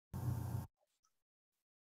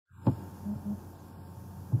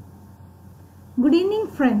Good evening,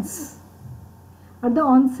 friends. At the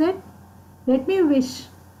onset, let me wish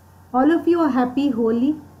all of you a happy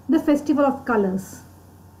Holi, the festival of colors.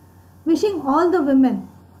 Wishing all the women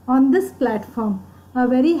on this platform a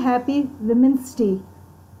very happy Women's Day.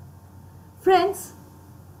 Friends,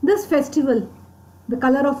 this festival, the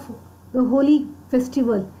color of the Holi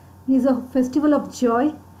festival, is a festival of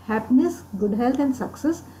joy, happiness, good health and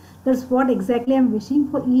success. That's what exactly I'm wishing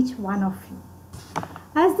for each one of you.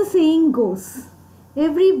 As the saying goes,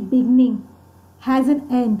 every beginning has an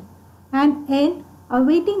end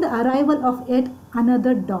awaiting the arrival of yet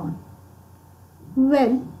another dawn.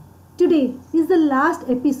 Well, today is the last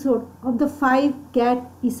episode of the 5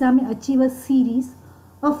 GAT ISAME achiEVErs series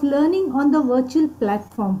of learning on the virtual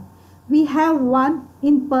platform. We have one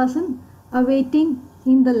in person awaiting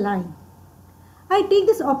in the line. I take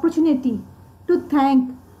this opportunity to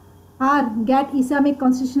thank our GAT ISAME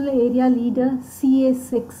Constitutional Area Leader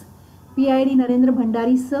CA6 PID Narendra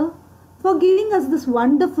Bhandari sir for giving us this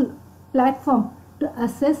wonderful platform to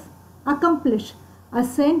assess, accomplish,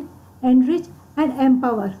 ascend, enrich and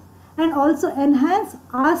empower, and also enhance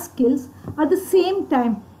our skills at the same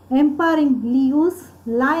time empowering Leos,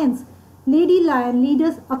 Lions, Lady Lion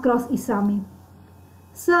leaders across ISAME.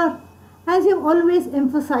 Sir, as you have always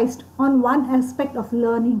emphasized on one aspect of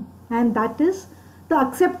learning, and that is to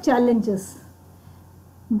accept challenges,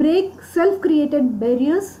 break self-created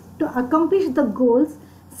barriers to accomplish the goals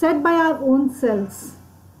set by our own selves.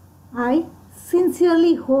 I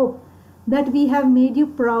sincerely hope that we have made you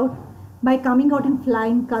proud by coming out in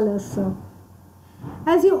flying colors, sir.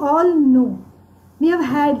 As you all know, we have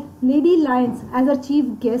had Lady Lions as our chief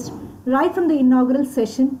guest right from the inaugural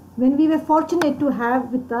session when we were fortunate to have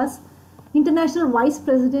with us International Vice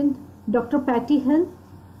President Dr. Patty Hill,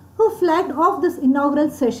 who flagged off this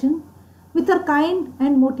inaugural session with her kind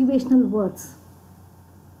and motivational words.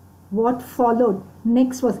 What followed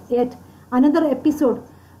next was yet another episode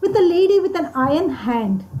with a lady with an iron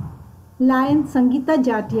hand, Lion Sangeeta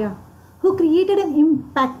Jatia, who created an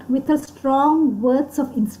impact with her strong words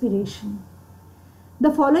of inspiration.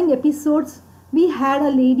 The following episodes, we had a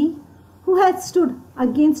lady who had stood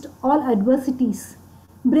against all adversities,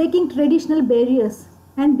 breaking traditional barriers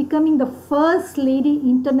and becoming the first lady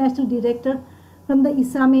international director from the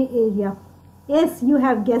ISAME area. Yes, you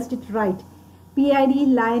have guessed it right. PID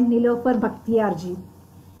Lion Nilofer Bhaktiyarji.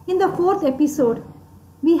 In the 4th episode,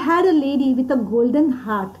 we had a lady with a golden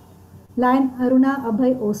heart, Lion Aruna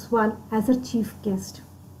Abhay Oswal, as her chief guest,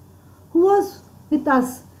 who was with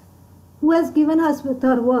us, who has given us with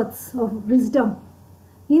her words of wisdom,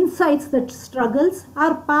 insights that struggles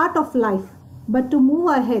are part of life, but to move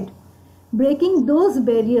ahead, breaking those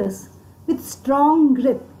barriers with strong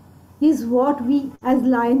grip is what we as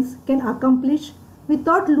Lions can accomplish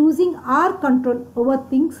without losing our control over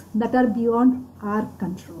things that are beyond our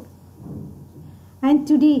control. And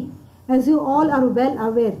today, as you all are well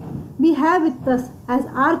aware, we have with us as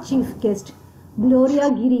our chief guest, Gloria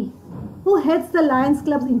Giri, who heads the Lions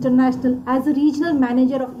Clubs International as the regional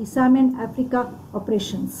manager of ISAME and Africa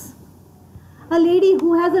operations. A lady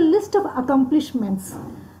who has a list of accomplishments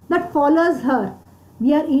that follows her.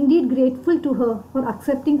 We are indeed grateful to her for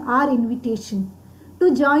accepting our invitation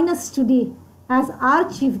to join us today as our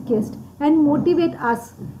chief guest and motivate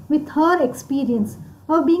us with her experience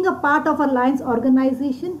of being a part of our Lions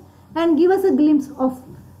organization and give us a glimpse of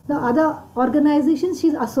the other organizations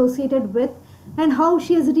she's associated with and how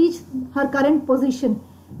she has reached her current position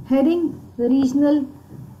heading the regional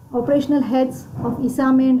operational heads of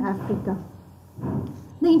ISAME and Africa.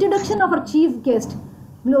 The introduction of our chief guest,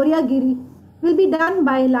 Gloria Giri, will be done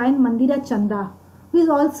by Lion Mandira Chanda, who is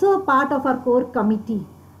also a part of our core committee,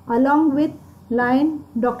 along with Lion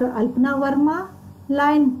Dr. Alpana Verma,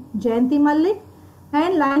 Lion Jayanti Malik,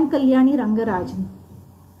 and Lion Kalyani Rangarajan.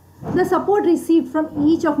 The support received from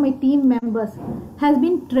each of my team members has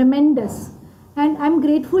been tremendous, and I am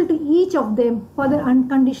grateful to each of them for their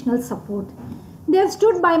unconditional support. They have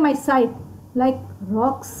stood by my side like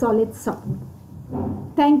rock solid support.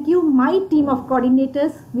 Thank you, my team of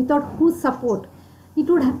coordinators, without whose support it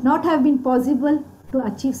would not have been possible to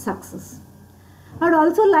achieve success. I would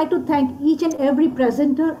also like to thank each and every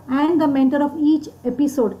presenter and the mentor of each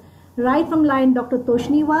episode, right from Lion Dr.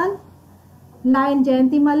 Toshniwal, Lion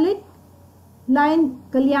Jayanti Malik, Lion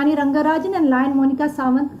Kalyani Rangarajan and Lion Monica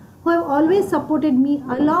Sawant, who have always supported me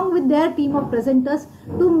along with their team of presenters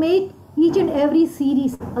to make each and every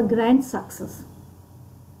series a grand success.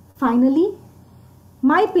 Finally,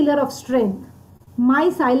 my pillar of strength, my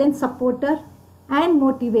silent supporter and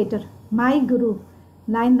motivator, my guru,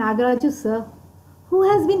 Lion Nagaraju sir, who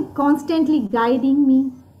has been constantly guiding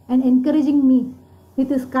me and encouraging me with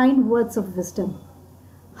his kind words of wisdom.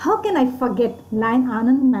 How can I forget Lion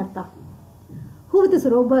Anand Mehta, who with his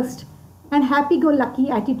robust and happy-go-lucky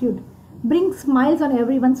attitude brings smiles on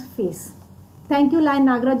everyone's face. Thank you, Lion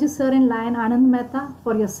Nagaraju sir and Lion Anand Mehta,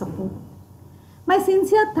 for your support. My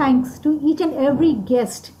sincere thanks to each and every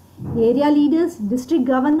guest, area leaders, district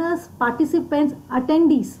governors, participants,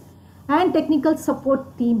 attendees, and technical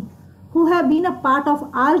support team who have been a part of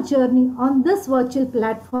our journey on this virtual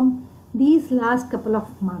platform these last couple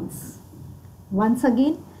of months. Once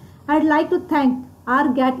again, I'd like to thank our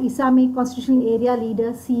GAT ISAME Constitutional Area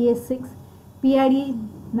Leader CA6 PID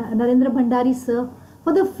Narendra Bhandari sir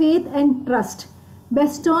for the faith and trust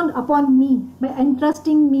bestowed upon me by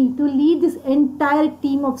entrusting me to lead this entire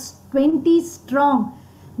team of 20 strong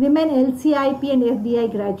women LCIP and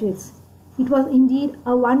FDI graduates. It was indeed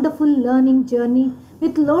a wonderful learning journey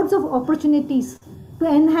with loads of opportunities to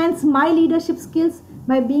enhance my leadership skills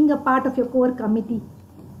by being a part of your core committee.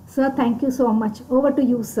 Sir, thank you so much. Over to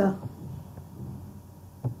you, sir.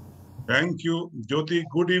 Thank you, Jyoti.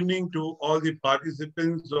 Good evening to all the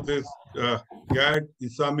participants of this GAT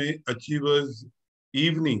ISAME achiEVErs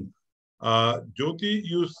evening. Jyoti,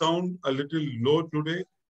 you sound a little low today.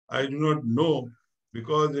 I do not know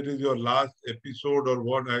because it is your last episode or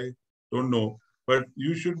what, I don't know. But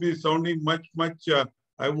you should be sounding much,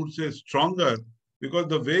 I would say, stronger, because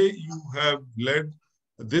the way you have led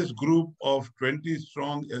this group of 20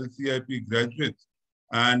 strong LCIP graduates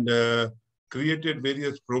and created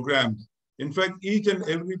various programs. In fact, each and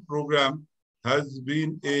every program has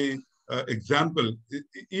been a example.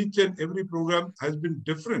 Each and every program has been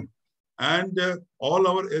different. And all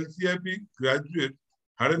our LCIP graduates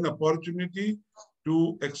had an opportunity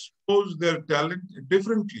to expose their talent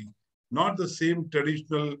differently, not the same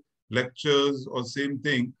traditional lectures or same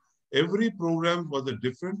thing. Every program was a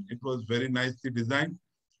different. It was very nicely designed.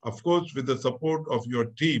 Of course, with the support of your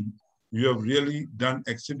team, you have really done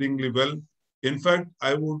exceedingly well. In fact,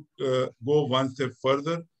 I would go one step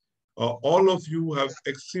further. All of you have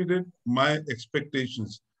exceeded my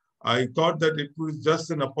expectations. I thought that it was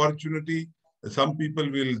just an opportunity. Some people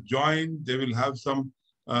will join. They will have some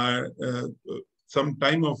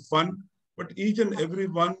time of fun. But each and every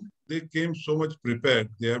one, they came so much prepared.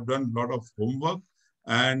 They have done a lot of homework.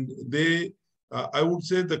 And they, I would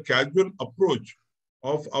say, the casual approach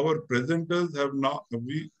of our presenters have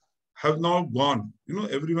now gone. You know,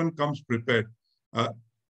 everyone comes prepared.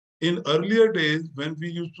 In earlier days, when we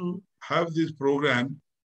used to have this program,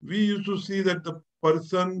 we used to see that the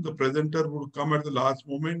presenter would come at the last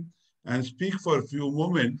moment and speak for a few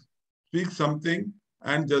moments, speak something,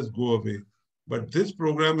 and just go away. But this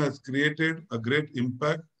program has created a great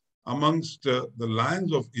impact amongst the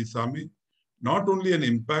lions of ISAME. Not only an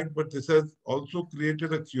impact, but this has also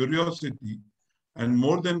created a curiosity, and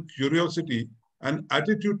more than curiosity, an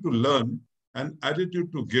attitude to learn, an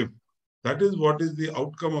attitude to give. That is what is the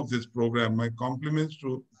outcome of this program. My compliments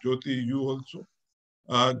to Jyoti, you also.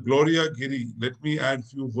 Gloria Giri, let me add a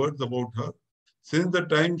few words about her. Since the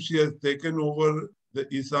time she has taken over the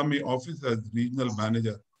ISAME office as regional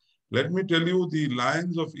manager, let me tell you, the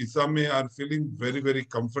Lions of ISAME are feeling very, very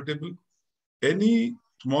comfortable. Any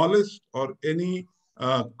smallest or any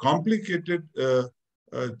complicated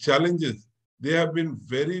challenges, they have been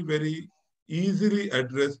very, very easily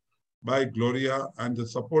addressed by Gloria and the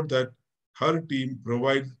support that her team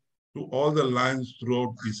provides to all the Lions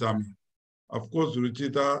throughout ISAME. Of course,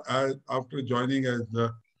 Ruchita, after joining as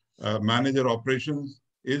the manager operations,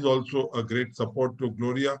 is also a great support to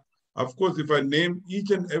Gloria. Of course, if I name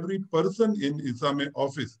each and every person in ISAME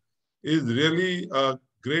office, is really a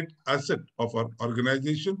great asset of our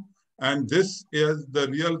organization. And this is the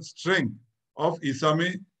real strength of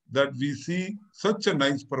ISAME, that we see such a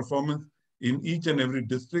nice performance in each and every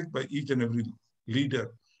district by each and every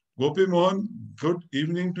leader. Gopi Mohan, good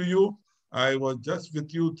evening to you. I was just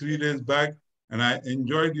with you 3 days back, and I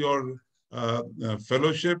enjoyed your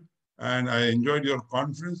fellowship, and I enjoyed your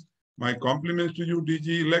conference. My compliments to you,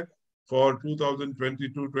 DG-elect, for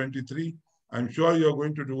 2022-23. I'm sure you're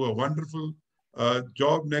going to do a wonderful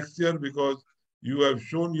job next year, because you have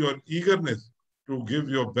shown your eagerness to give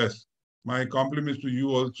your best. My compliments to you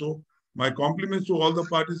also. My compliments to all the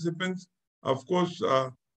participants. Of course,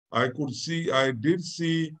 I did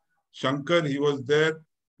see Shankar, he was there.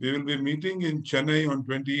 We will be meeting in Chennai on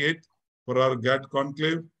 28th for our GAT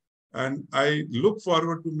conclave. And I look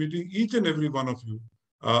forward to meeting each and every one of you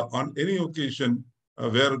on any occasion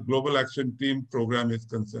where Global Action Team program is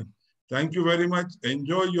concerned. Thank you very much.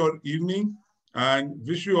 Enjoy your evening and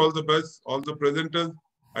wish you all the best, all the presenters.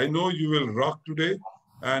 I know you will rock today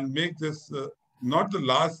and make this not the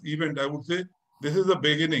last event. I would say this is the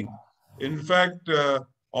beginning. In fact,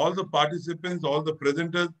 all the participants, all the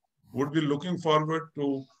presenters would be looking forward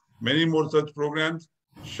to many more such programs.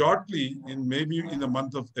 Shortly, maybe in the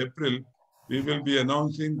month of April, we will be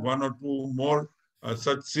announcing one or two more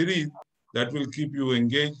such series that will keep you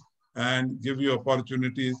engaged and give you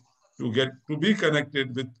opportunities to be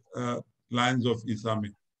connected with Lions of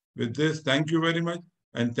ISAME. With this, thank you very much.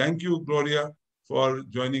 And thank you, Gloria, for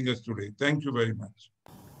joining us today. Thank you very much.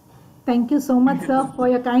 Thank you so much, sir, for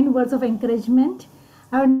your kind words of encouragement.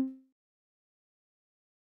 I would now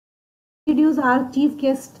introduce our chief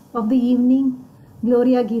guest of the evening,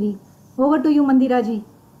 Gloria Giri. Over to you, Mandiraji.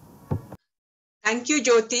 Thank you,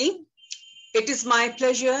 Jyoti. It is my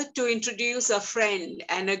pleasure to introduce a friend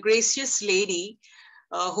and a gracious lady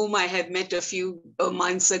whom I have met a few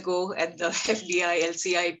months ago at the FDI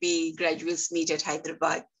LCIP graduates meet at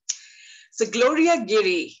Hyderabad. So Gloria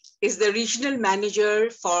Giri is the regional manager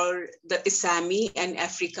for the ISAME and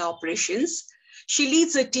Africa operations. She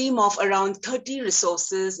leads a team of around 30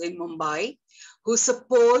 resources in Mumbai who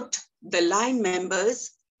support the line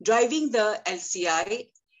members driving the LCI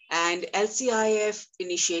and LCIF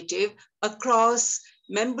initiative across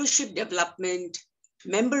membership development,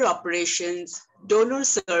 member operations, donor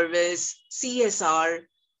service, CSR,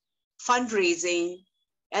 fundraising,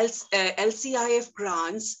 LCIF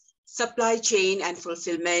grants, supply chain and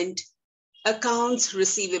fulfillment, accounts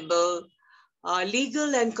receivable,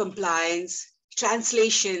 legal and compliance,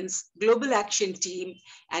 translations, global action team,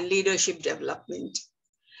 and leadership development.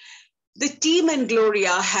 The team and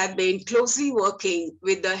Gloria have been closely working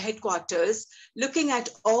with the headquarters, looking at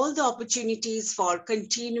all the opportunities for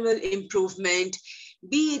continual improvement,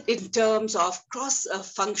 be it in terms of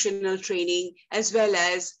cross-functional training, as well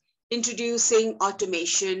as introducing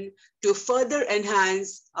automation to further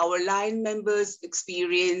enhance our line members'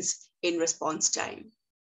 experience in response time.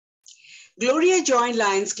 Gloria joined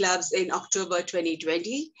Lions Clubs in October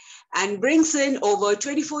 2020 and brings in over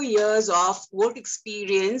 24 years of work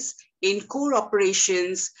experience in core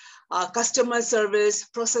operations, customer service,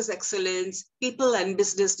 process excellence, people and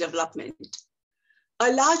business development.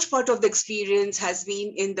 A large part of the experience has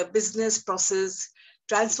been in the business process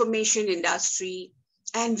transformation industry,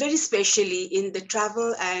 and very specially in the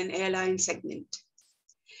travel and airline segment.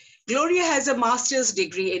 Gloria has a master's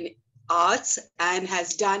degree in arts and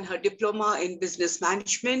has done her diploma in business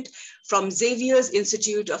management from Xavier's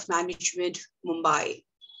Institute of Management, Mumbai.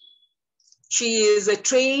 She is a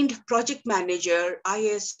trained project manager,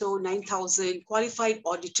 ISO 9000 qualified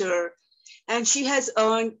auditor, and she has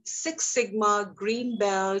earned Six Sigma Green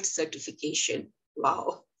Belt certification.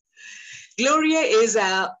 Wow. Gloria is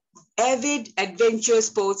an avid adventure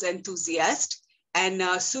sports enthusiast and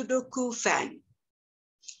a Sudoku fan.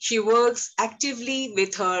 She works actively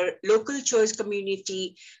with her local church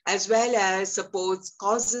community as well as supports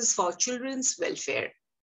causes for children's welfare.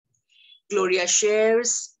 Gloria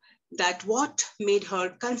shares that what made her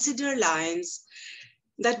consider Lions,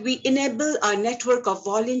 that we enable a network of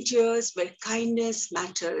volunteers where kindness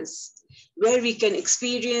matters, where we can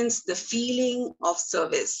experience the feeling of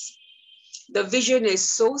service. The vision is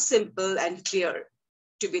so simple and clear: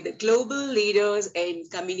 to be the global leaders in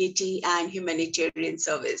community and humanitarian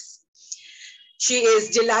service. She is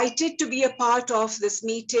delighted to be a part of this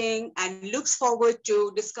meeting and looks forward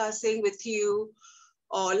to discussing with you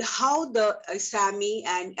all how the ISAME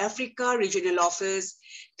and Africa Regional Office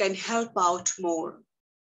can help out more.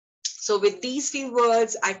 So with these few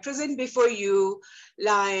words, I present before you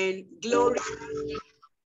Lion Gloria.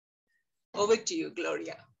 Over to you,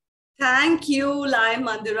 Gloria. Thank you, Lion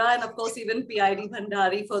Mandira, and of course, even PID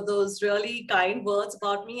Bhandari for those really kind words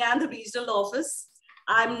about me and the regional office.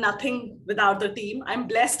 I'm nothing without the team. I'm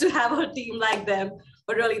blessed to have a team like them,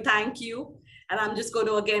 but really thank you. And I'm just going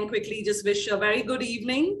to again quickly just wish a very good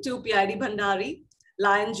evening to PID Bhandari,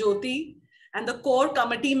 Lion Jyoti, and the core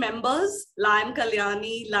committee members, Lion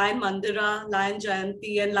Kalyani, Lion Mandira, Lion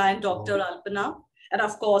Jayanti, and Lion Dr. Alpana, and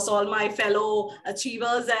of course, all my fellow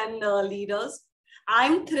achievers and leaders.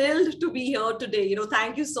 I'm thrilled to be here today.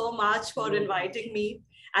 Thank you so much for inviting me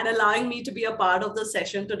and allowing me to be a part of the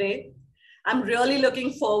session today. I'm really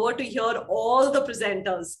looking forward to hear all the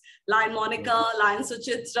presenters, Lion Monica, Lion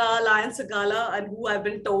Suchitra, Lion Sagala, and who I've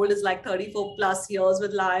been told is like 34 plus years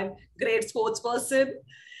with Lion, great sports person.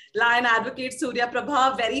 Lion Advocate Surya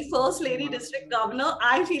Prabha, very first lady district governor.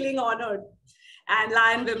 I'm feeling honored. And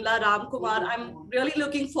Lion Vimla Ramkumar, I'm really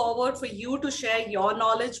looking forward for you to share your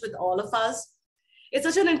knowledge with all of us. It's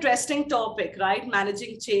such an interesting topic, right?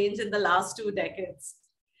 Managing change in the last 2 decades.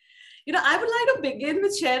 I would like to begin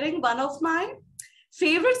with sharing one of my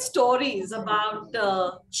favorite stories about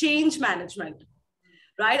change management,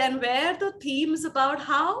 right? And where the theme is about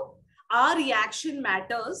how our reaction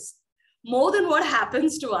matters more than what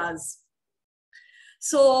happens to us.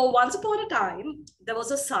 So once upon a time, there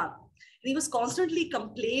was a son. He was constantly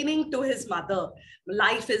complaining to his mother,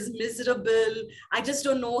 life is miserable. I just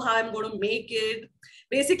don't know how I'm going to make it.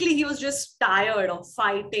 Basically, he was just tired of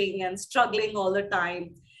fighting and struggling all the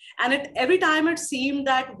time. And every time it seemed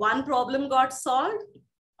that one problem got solved,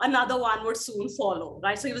 another one would soon follow,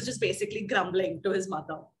 right? So he was just basically grumbling to his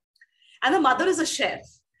mother. And the mother is a chef.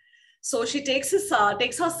 So she takes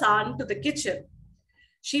her son to the kitchen.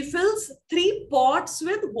 She fills 3 pots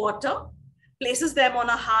with water, places them on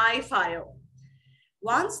a high fire.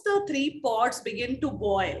 Once the 3 pots begin to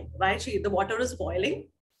boil, right? The water is boiling.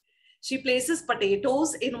 She places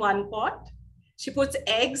potatoes in one pot. She puts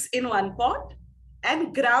eggs in one pot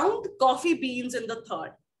and ground coffee beans in the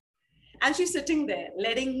third. And she's sitting there,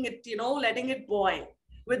 letting it boil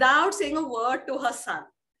without saying a word to her son.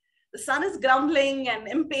 The son is grumbling and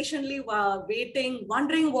impatiently waiting,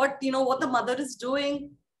 wondering what the mother is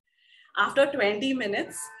doing. After 20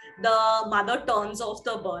 minutes, the mother turns off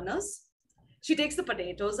the burners. She takes the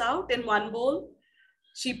potatoes out in one bowl.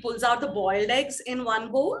 She pulls out the boiled eggs in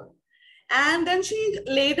one bowl. And then she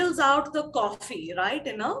ladles out the coffee, right,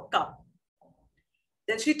 in a cup.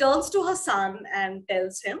 Then she turns to her son and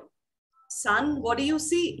tells him, "Son, what do you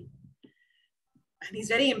see?" And he's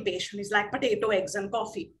very impatient. He's like, "Potato, eggs, and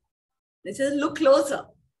coffee." They said, "Look closer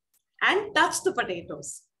and touch the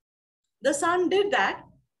potatoes." The son did that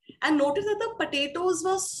and noticed that the potatoes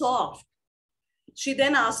were soft. She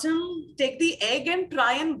then asked him, "Take the egg and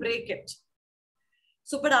try and break it."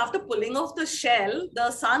 So, but after pulling off the shell,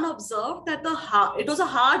 the son observed that it was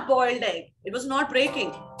a hard-boiled egg. It was not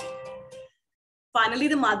breaking. Finally,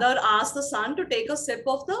 the mother asked the son to take a sip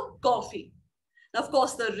of the coffee. Of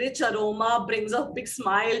course, the rich aroma brings a big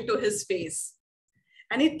smile to his face.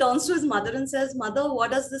 And he turns to his mother and says, "Mother,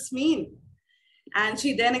 what does this mean?" And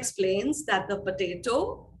she then explains that the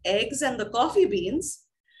potato, eggs, and the coffee beans,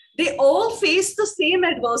 they all face the same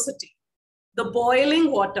adversity, the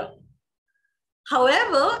boiling water.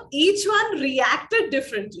 However, each one reacted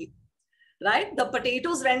differently, right? The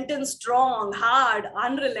potatoes went in strong, hard,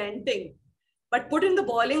 unrelenting, but put in the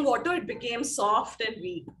boiling water, it became soft and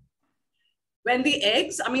weak. When the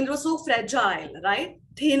eggs, it was so fragile, right?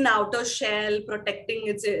 Thin outer shell protecting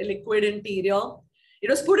its liquid interior. It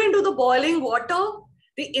was put into the boiling water,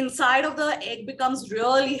 the inside of the egg becomes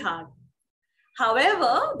really hard.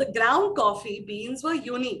 However, the ground coffee beans were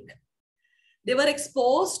unique. They were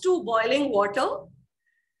exposed to boiling water.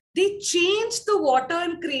 They changed the water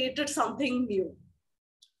and created something new.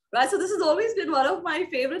 Right? So this has always been one of my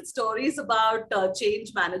favorite stories about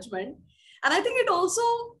change management. And I think it also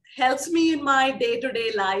helps me in my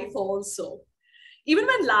day-to-day life also. Even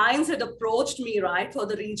when Lions had approached me, right, for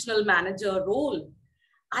the regional manager role,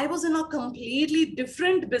 I was in a completely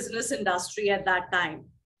different business industry at that time.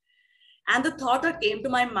 And the thought that came to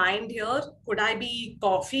my mind here, could I be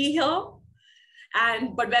coffee here?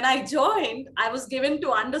 But when I joined, I was given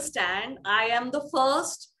to understand I am the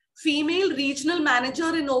first female regional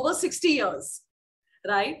manager in over 60 years,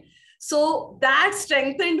 right? So that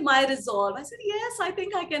strengthened my resolve. I said, yes, I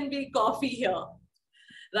think I can be coffee here,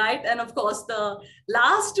 right? And of course, the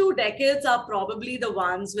last 2 decades are probably the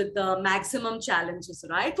ones with the maximum challenges,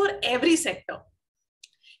 right? For every sector.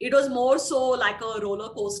 It was more so like a roller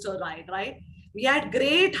coaster ride, right? We had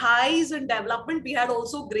great highs in development. We had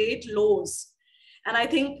also great lows. And I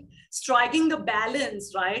think striking the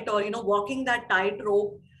balance, right? Or, walking that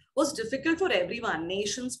tightrope was difficult for everyone,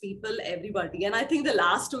 nations, people, everybody. And I think the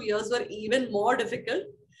last 2 years were even more difficult.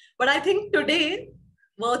 But I think today,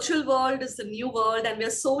 virtual world is the new world and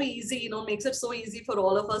we're so easy, makes it so easy for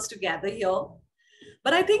all of us to gather here.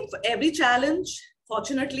 But I think for every challenge,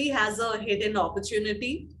 fortunately, has a hidden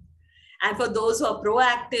opportunity. And for those who are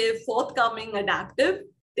proactive, forthcoming, adaptive,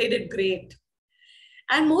 they did great.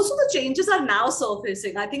 And most of the changes are now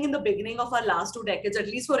surfacing. I think in the beginning of our last 2 decades, at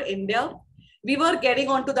least for India, we were getting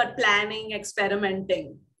onto that planning,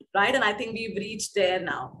 experimenting, right? And I think we've reached there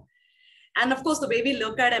now. And of course, the way we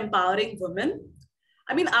look at empowering women,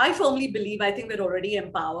 I firmly believe, I think we're already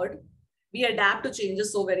empowered. We adapt to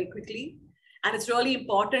changes so very quickly. And it's really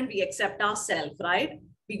important we accept ourselves, right?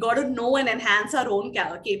 We got to know and enhance our own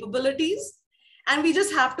capabilities. And we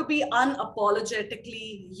just have to be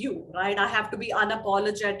unapologetically you, right? I have to be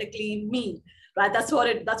unapologetically me, right? That's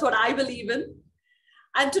what I believe in.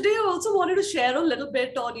 And today I also wanted to share a little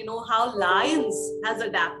bit on, how Lions has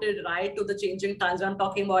adapted, right, to the changing times. I'm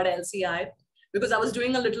talking about LCI, because I was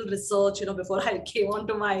doing a little research, before I came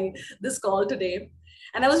onto this call today.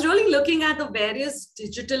 And I was really looking at the various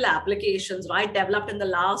digital applications, right, developed in the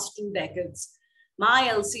last 2 decades. My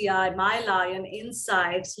LCI, My Lion,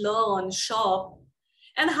 Insights, Learn, Shop,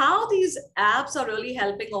 and how these apps are really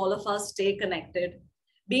helping all of us stay connected,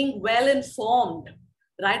 being well informed,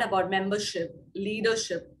 right, about membership,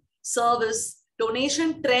 leadership, service,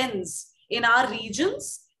 donation trends in our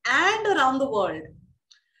regions and around the world.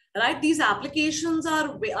 Right? These applications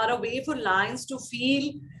are a way for Lions to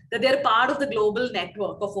feel that they're part of the global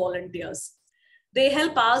network of volunteers. They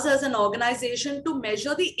help us as an organization to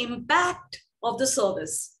measure the impact of the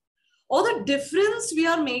service or the difference we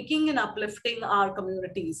are making in uplifting our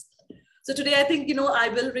communities. So today, I think, I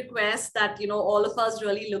will request that, all of us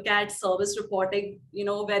really look at service reporting,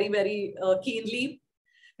 very, very keenly,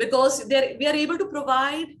 because we are able to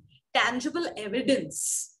provide tangible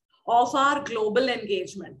evidence of our global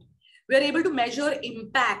engagement. We are able to measure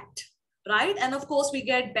impact, right? And of course, we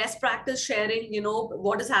get best practice sharing,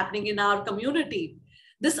 what is happening in our community.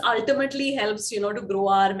 This ultimately helps, to grow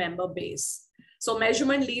our member base. So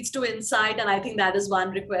measurement leads to insight. And I think that is one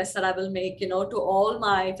request that I will make, to all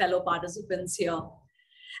my fellow participants here.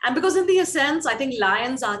 And because in the essence, I think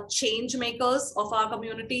Lions are change makers of our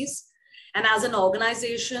communities. And as an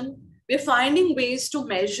organization, we're finding ways to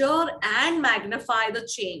measure and magnify the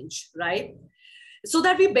change, right? So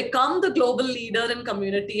that we become the global leader in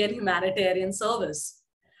community and humanitarian service.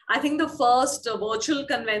 I think the first virtual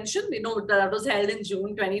convention, that was held in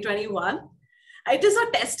June 2021, it is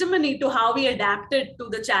a testimony to how we adapted to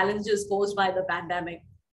the challenges posed by the pandemic.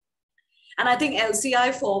 And I think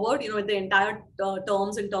LCI Forward, in the entire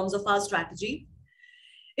terms, in terms of our strategy,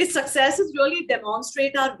 its successes really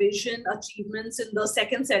demonstrate our vision, achievements in the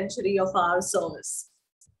second century of our service.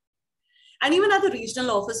 And even at the regional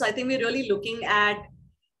office, I think we're really looking at,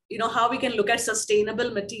 how we can look at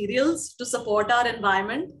sustainable materials to support our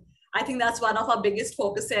environment. I think that's one of our biggest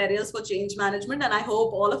focus areas for change management. And I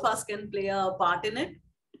hope all of us can play a part in it.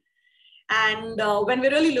 And when we're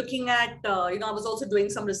really looking at, I was also doing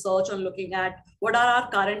some research on looking at what are our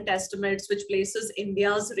current estimates, which places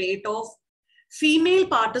India's rate of female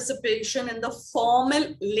participation in the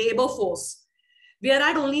formal labor force. We are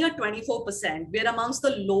at only at 24%. We are amongst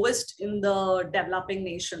the lowest in the developing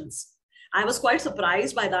nations. I was quite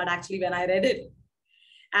surprised by that actually when I read it.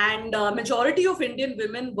 And majority of Indian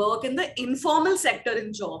women work in the informal sector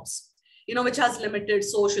in jobs, which has limited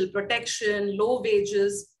social protection, low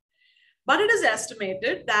wages. But it is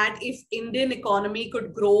estimated that if Indian economy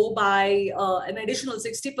could grow by an additional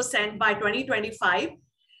 60% by 2025,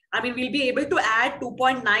 we'll be able to add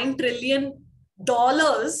 $2.9 trillion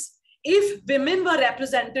if women were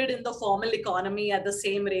represented in the formal economy at the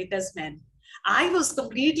same rate as men. I was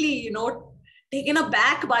completely, taken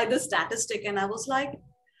aback by this statistic. And I was like,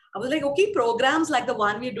 okay, programs like the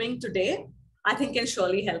one we're doing today, I think can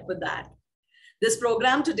surely help with that. This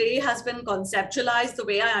program today has been conceptualized. The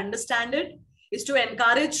way I understand it is to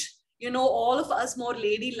encourage, all of us more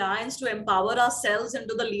Lady Lions to empower ourselves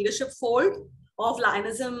into the leadership fold of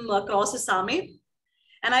Lionism across ISAME.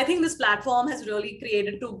 And I think this platform has really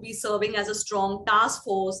created to be serving as a strong task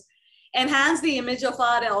force, enhance the image of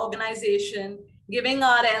our organization, giving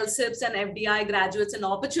our LSIPs and FDI graduates an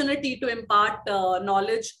opportunity to impart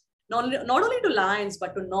knowledge, not only to Lions,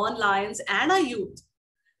 but to non-Lions and our youth,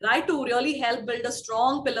 right? To really help build a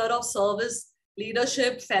strong pillar of service,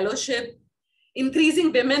 leadership, fellowship,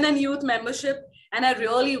 increasing women and youth membership. And I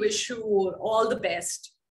really wish you all the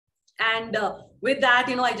best. And with that,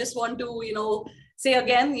 I just want to, say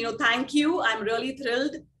again, thank you. I'm really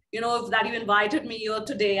thrilled, that you invited me here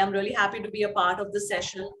today. I'm really happy to be a part of this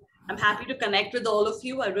session. I'm happy to connect with all of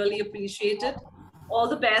you. I really appreciate it. All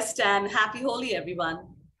the best and happy Holi, everyone.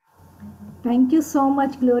 Thank you so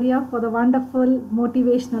much, Gloria, for the wonderful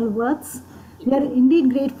motivational words. We are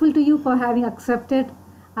indeed grateful to you for having accepted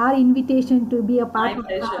our invitation to be a part of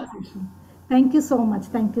the session. Thank you so much.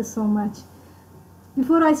 Thank you so much.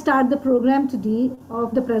 Before I start the program today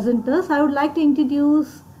of the presenters, I would like to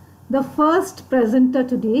introduce the first presenter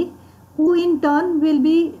today, who in turn will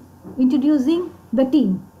be introducing the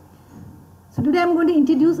team. So today I'm going to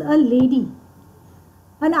introduce a lady,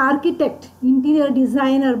 an architect, interior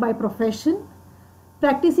designer by profession,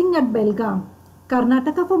 practicing at Belgaum,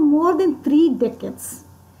 Karnataka for more than 3 decades.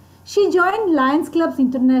 She joined Lions Clubs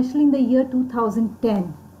International in the year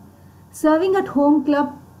 2010, serving at home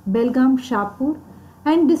club Belgaum Shahpur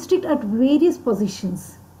and district at various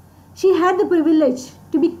positions. She had the privilege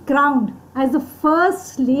to be crowned as the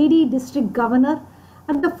first lady district governor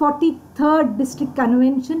at the 43rd district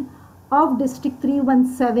convention of District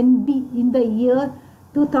 317B in the year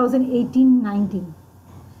 2018-19.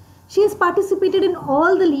 She has participated in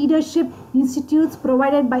all the leadership institutes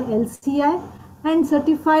provided by LCI and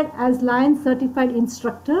certified as Lions Certified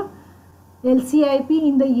Instructor LCIP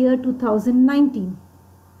in the year 2019.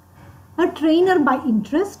 A trainer by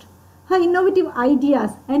interest, her innovative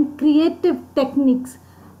ideas and creative techniques,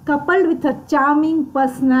 coupled with her charming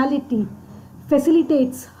personality,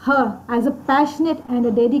 facilitates her as a passionate and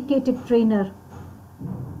a dedicated trainer.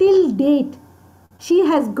 Till date, she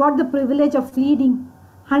has got the privilege of leading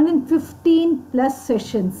 115 plus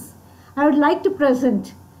sessions. I would like to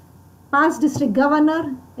present past district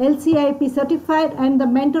governor, LCIP certified and the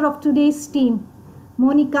mentor of today's team,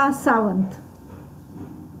 Monica Sawant.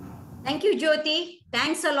 Thank you, Jyoti.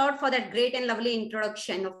 Thanks a lot for that great and lovely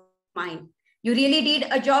introduction of mine. You really did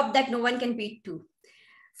a job that no one can beat to.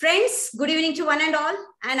 Friends, good evening to one and all.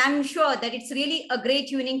 And I'm sure that it's really a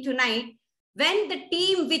great evening tonight when the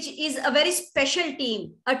team, which is a very special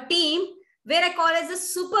team, a team where I call as a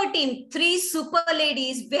super team, 3 super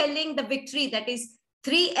ladies wielding the victory, that is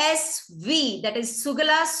 3SV, that is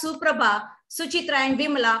Sugala, Suprabha, Suchitra and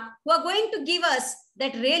Vimala, who are going to give us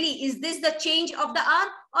that really, is this the change of the hour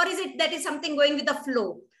or is it that is something going with the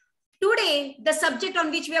flow? Today, the subject on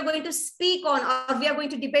which we are going to speak on or we are going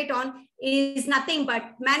to debate on is nothing but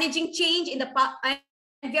managing change in the past, and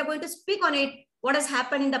we are going to speak on it, what has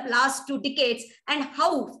happened in the last 2 decades and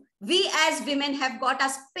how we as women have got a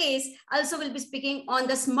space. Also will be speaking on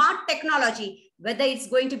the smart technology, whether it's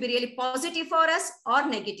going to be really positive for us or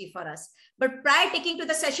negative for us. But prior to taking to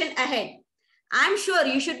the session ahead, I'm sure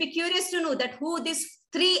you should be curious to know that who this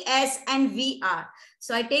 3S and V are.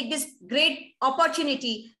 So I take this great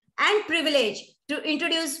opportunity and privilege to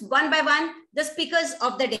introduce one by one the speakers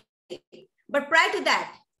of the day. But prior to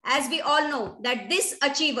that, as we all know that this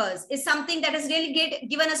achiEVErs is something that has really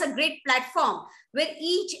given us a great platform where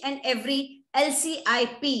each and every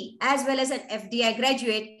LCIP as well as an FDI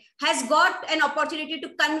graduate has got an opportunity to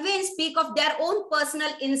convey and speak of their own personal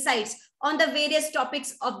insights on the various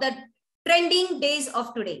topics of the trending days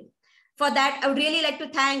of today. For that, I would really like to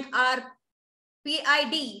thank our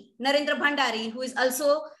PID, Narendra Bhandari, who is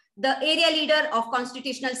also the area leader of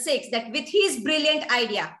Constitutional 6, that with his brilliant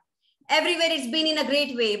idea, everywhere it's been in a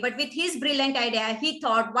great way, but with his brilliant idea, he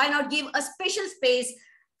thought, why not give a special space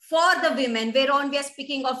for the women, whereon we are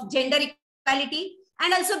speaking of gender equality,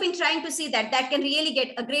 and also been trying to see that can really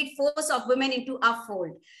get a great force of women into our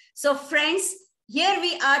fold. So friends, here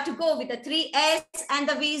we are to go with the 3S and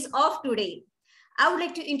the V's of today. I would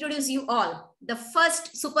like to introduce you all, the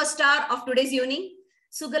first superstar of today's evening,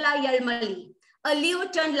 Sugala Yalmali, a Leo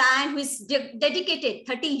turned lion who is dedicated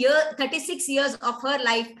 36 years of her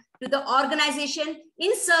life to the organization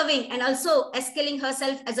in serving and also scaling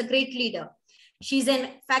herself as a great leader. She's an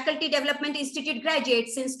Faculty Development Institute graduate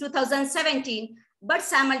since 2017, but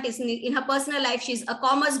simultaneously in her personal life, she's a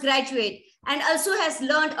commerce graduate and also has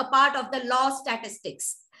learned a part of the law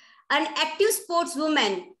statistics. An active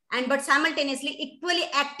sportswoman, but simultaneously equally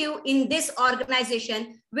active in this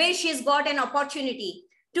organization where she's got an opportunity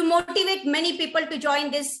to motivate many people to join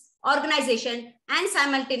this organization and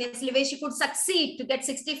simultaneously where she could succeed to get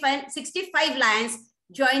 65 lions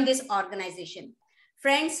join this organization.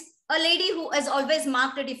 Friends, a lady who has always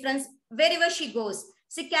marked a difference wherever she goes.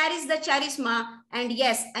 She carries the charisma and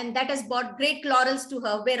yes, and that has brought great laurels to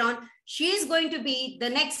her, whereon she is going to be the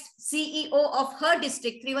next CEO of her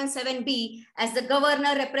district 317B as the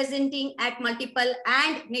governor representing at multiple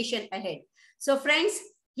and nation ahead. So friends,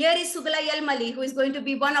 here is Sugala Yalmali, who is going to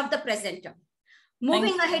be one of the presenter.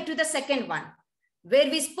 Moving ahead to the second one, where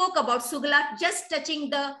we spoke about Sugala just touching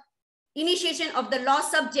the initiation of the law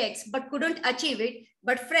subjects, but couldn't achieve it.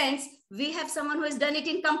 But friends, we have someone who has done it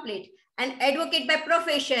in complete, an advocate by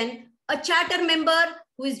profession, a charter member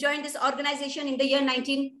who has joined this organization in the year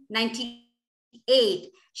 1998.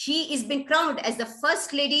 She is been crowned as the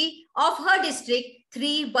first lady of her district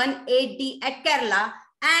 318D at Kerala.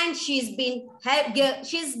 And she's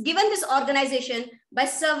given this organization by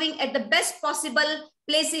serving at the best possible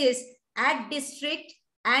places at district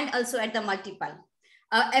and also at the multiple.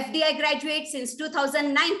 FDI graduate since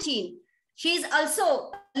 2019. She is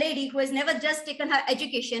also a lady who has never just taken her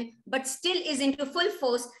education, but still is into full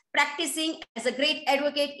force, practicing as a great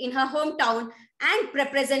advocate in her hometown and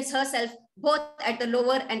represents herself both at the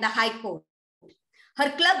lower and the high court.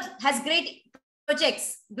 Her club has great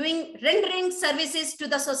projects doing rendering services to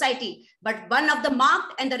the society, but one of the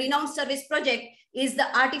marked and the renowned service project is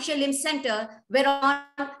the Artificial Limb Center, whereon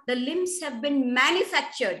the limbs have been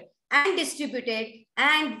manufactured and distributed,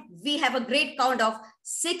 and we have a great count of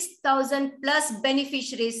 6,000 plus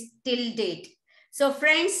beneficiaries till date. So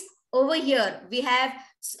friends, over here we have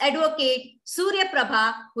Advocate Surya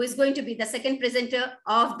Prabha, who is going to be the second presenter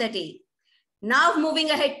of the day. Now moving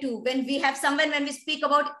ahead to when we speak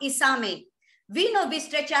about ISAME, we know we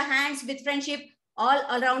stretch our hands with friendship all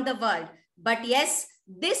around the world. But yes,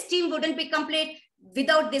 this team wouldn't be complete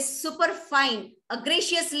without this super fine, a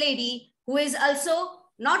gracious lady who is also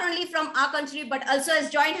not only from our country, but also has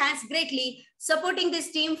joined hands greatly supporting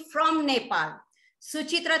this team from Nepal.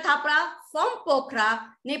 Suchitra Thapra from Pokhara,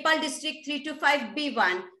 Nepal District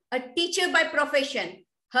 325B1, a teacher by profession.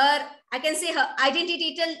 I can say her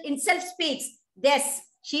identity itself speaks. Yes,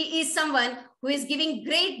 she is someone who is giving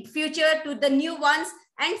great future to the new ones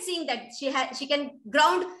and seeing that she can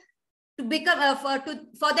ground to become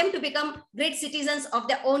for them to become great citizens of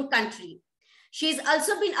their own country. She's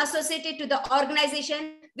also been associated to the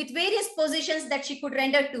organization with various positions that she could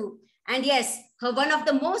render to. And yes, her one of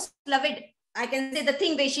the most loved, I can say the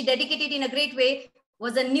thing where she dedicated in a great way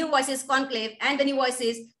was the New Voices Conclave and the New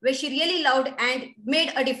Voices, where she really loved and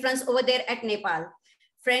made a difference over there at Nepal.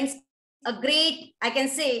 Friends, a great, I can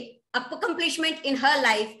say, accomplishment in her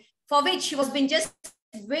life for which she was been just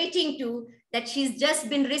waiting to, that she's just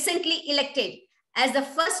been recently elected as the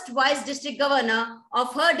first vice district governor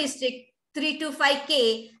of her district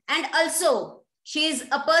 325K. And also she is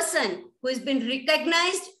a person who has been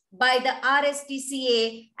recognized by the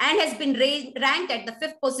RSTCA and has been ranked at the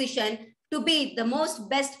 5th position to be the most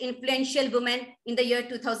best influential woman in the year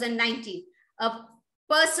 2019. A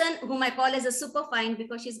person whom I call as a super fine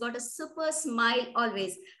because she's got a super smile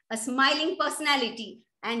always, a smiling personality.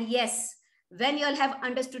 And yes, when you all have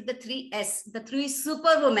understood the 3S, the 3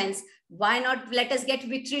 superwomen, why not let us get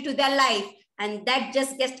victory to their life? And that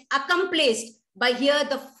just gets accomplished by here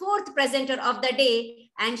the 4th presenter of the day,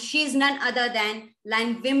 and she's none other than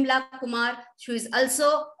Lion Vimla Kumar. She is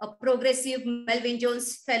also a progressive Melvin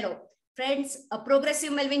Jones Fellow. Friends, a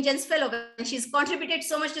progressive Melvin Jones Fellow, and she's contributed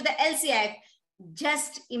so much to the LCIF.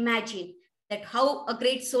 Just imagine that how a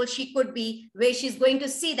great soul she could be, where she's going to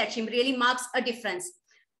see that she really marks a difference.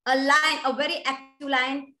 A very active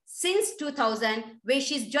lion since 2000, where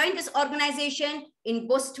she's joined this organization in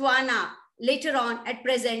Botswana. Later on, at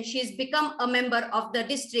present, she's become a member of the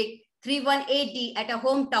district 318D at her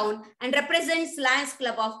hometown and represents Lions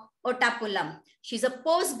Club of Otapulam. She's a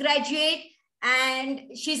postgraduate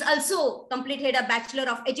and she's also completed a Bachelor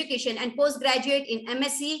of Education and postgraduate in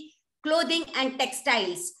MSc Clothing and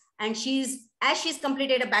Textiles. And as she's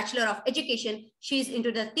completed a Bachelor of Education, she's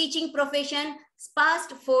into the teaching profession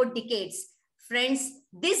past 4 decades. Friends,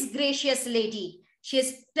 this gracious lady, she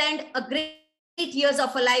has spent a great years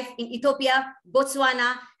of her life in Ethiopia,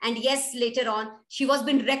 Botswana, and yes, later on, she was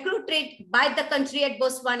being recruited by the country at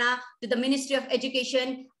Botswana to the Ministry of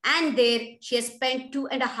Education, and there she has spent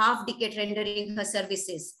 2.5 decades rendering her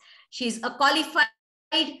services. She's a qualified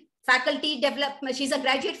faculty development. She's a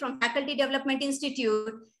graduate from Faculty Development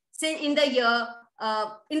Institute in the year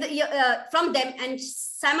from them, and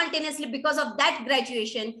simultaneously because of that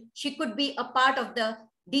graduation, she could be a part of the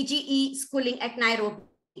DGE schooling at Nairobi.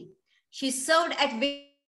 She served at various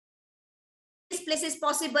places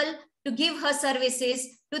possible to give her services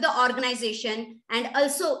to the organization and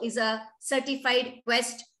also is a certified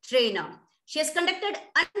Quest trainer. She has conducted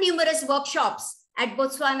numerous workshops at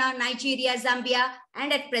Botswana, Nigeria, Zambia,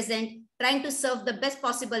 and at present trying to serve the best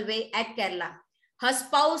possible way at Kerala. Her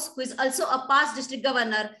spouse, who is also a past district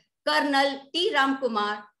governor, Colonel T. Ram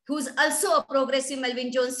Kumar, who is also a progressive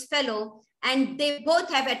Melvin Jones Fellow, and they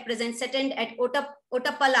both have at present settled at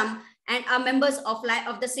Otapalam and are members of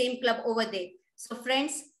the same club over there. So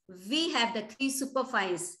friends, we have the 3 super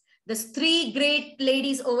fines, the 3 great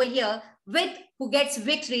ladies over here with who gets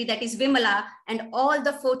victory, that is Vimala, and all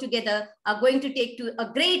the 4 together are going to take to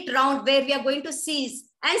a great round where we are going to see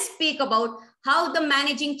and speak about how the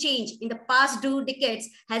managing change in the past 2 decades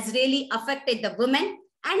has really affected the women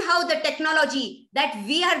and how the technology that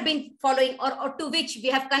we have been following or to which we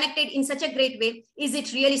have connected in such a great way, is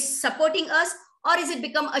it really supporting us or is it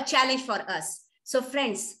become a challenge for us? So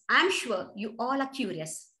friends, I'm sure you all are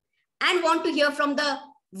curious and want to hear from the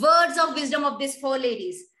words of wisdom of these 4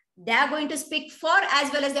 ladies. They are going to speak for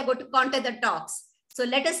as well as they're going to counter the talks. So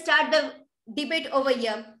let us start the debate over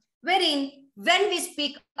here, wherein when we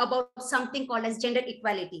speak about something called as gender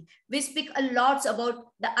equality, we speak a lot about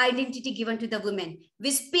the identity given to the women.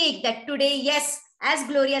 We speak that today, yes, as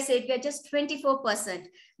Gloria said, we are just 24%.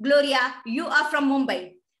 Gloria, you are from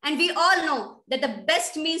Mumbai. And we all know that the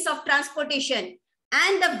best means of transportation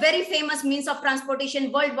and the very famous means of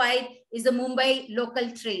transportation worldwide is the Mumbai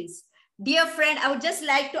local trains. Dear friend, I would just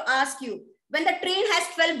like to ask you, when the train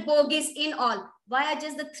has 12 bogies in all, why are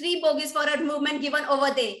just the 3 bogies for a movement given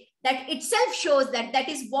over there? That itself shows that that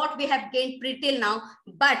is what we have gained till now.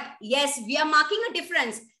 But yes, we are marking a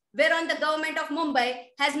difference whereon the government of Mumbai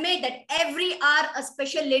has made that every hour a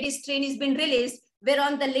special ladies train is been released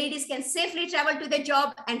whereon the ladies can safely travel to their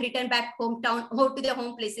job and return back hometown or to their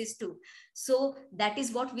home places too. So that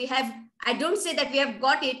is what we have. I don't say that we have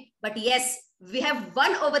got it, but yes, we have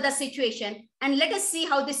won over the situation. And let us see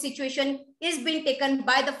how this situation is being taken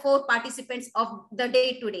by the 4 participants of the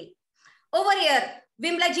day today. Over here,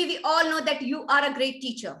 Vimla ji, we all know that you are a great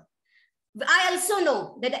teacher. I also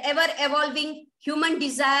know that the ever-evolving human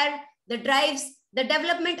desire, the drives, the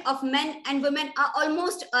development of men and women are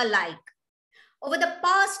almost alike. Over the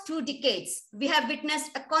past 2 decades, we have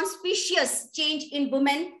witnessed a conspicuous change in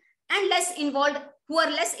women and who are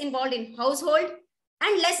less involved in household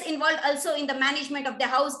and less involved also in the management of the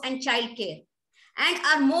house and child care, and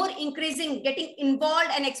are more increasing, getting involved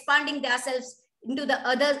and expanding themselves into the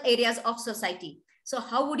other areas of society. So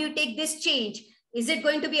how would you take this change? Is it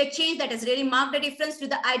going to be a change that has really marked a difference to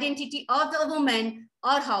the identity of the woman,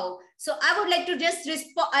 or how? So I would like to just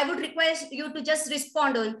I would request you to just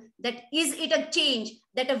respond on that. Is it a change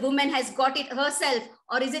that a woman has got it herself,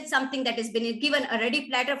 or is it something that has been given a ready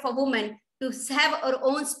platter for women to have her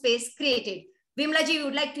own space created? Vimla ji, we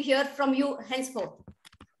would like to hear from you henceforth.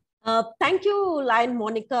 Thank you, Lion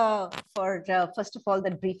Monica, for first of all,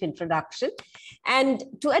 that brief introduction. And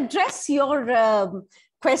to address your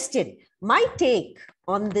question, my take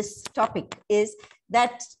on this topic is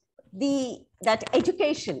that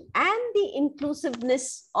education and the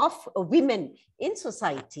inclusiveness of women in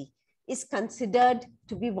society is considered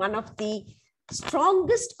to be one of the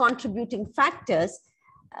strongest contributing factors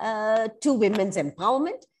to women's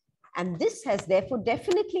empowerment. And this has therefore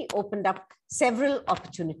definitely opened up several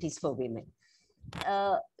opportunities for women.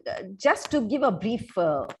 Just to give a brief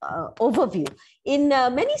overview, in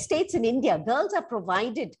many states in India, girls are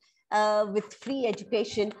provided with free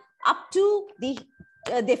education up to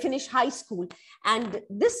they finish high school. And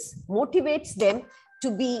this motivates them to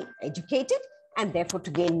be educated and therefore to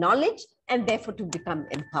gain knowledge and therefore to become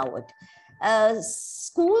empowered.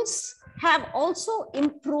 Schools have also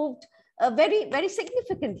improved very, very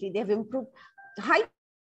significantly. They have improved hygiene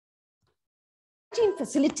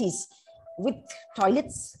facilities with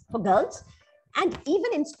toilets for girls and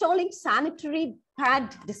even installing sanitary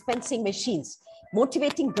pad dispensing machines,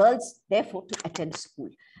 motivating girls, therefore, to attend school.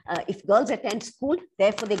 If girls attend school,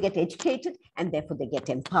 therefore, they get educated and therefore they get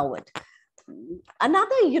empowered.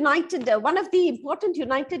 Another one of the important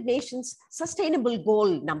United Nations Sustainable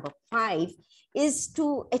Goal number 5 is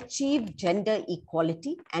to achieve gender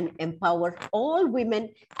equality and empower all women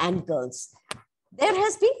and girls. There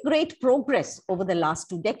has been great progress over the last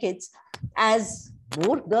 2 decades as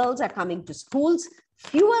more girls are coming to schools,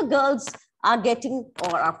 fewer girls are getting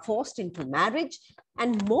or are forced into marriage,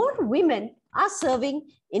 and more women are serving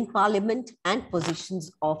in parliament and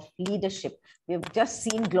positions of leadership. We have just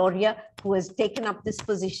seen Gloria, who has taken up this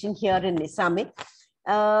position here in ISAME.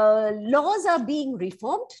 Laws are being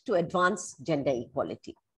reformed to advance gender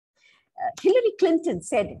equality. Hillary Clinton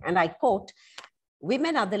said, and I quote,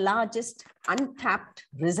 "Women are the largest untapped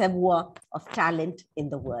reservoir of talent in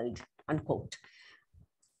the world," unquote.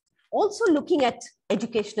 Also looking at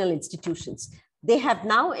educational institutions, they have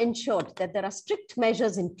now ensured that there are strict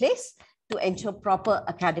measures in place to ensure proper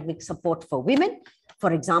academic support for women.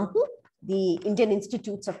 For example, the Indian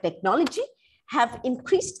Institutes of Technology have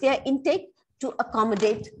increased their intake to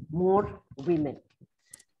accommodate more women.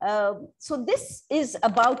 So this is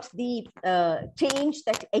about the change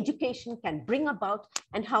that education can bring about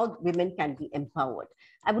and how women can be empowered.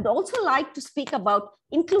 I would also like to speak about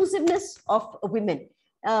inclusiveness of women.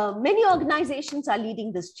 Many organizations are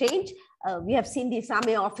leading this change. We have seen the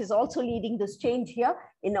ISAME office also leading this change here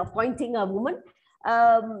in appointing a woman.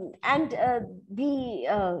 The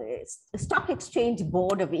Stock Exchange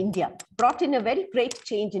Board of India brought in a very great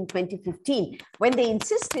change in 2015 when they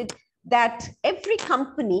insisted that every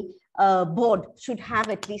company board should have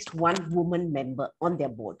at least one woman member on their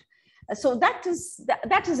board. So that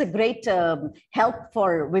is a great help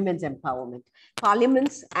for women's empowerment.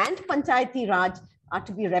 Parliaments and Panchayati Raj are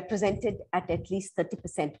to be represented at least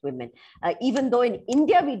 30% women. Even though in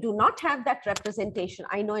India, we do not have that representation.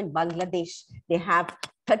 I know in Bangladesh, they have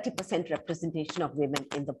 30% representation of women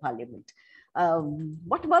in the parliament.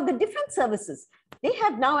 What about the defense services? They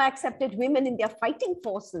have now accepted women in their fighting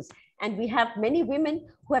forces. And we have many women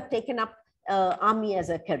who have taken up army as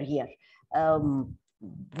a career.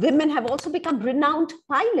 Women have also become renowned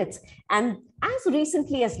pilots. And as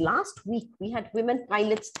recently as last week, we had women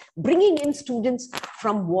pilots bringing in students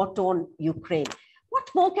from war-torn Ukraine. What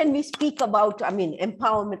more can we speak about? I mean,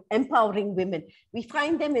 empowering women. We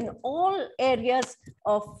find them in all areas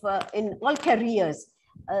of, in all careers.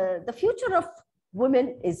 The future of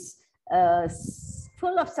women is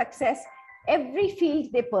full of success, every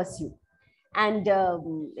field they pursue. And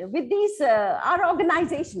with these, our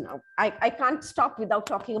organization, I can't stop without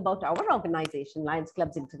talking about our organization, Lions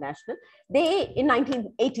Clubs International. They, in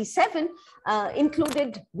 1987,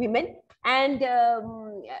 included women, and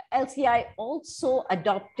LCI also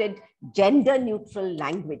adopted gender neutral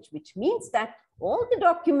language, which means that all the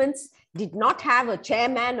documents did not have a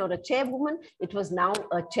chairman or a chairwoman. It was now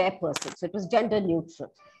a chairperson. So it was gender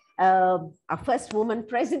neutral. Our first woman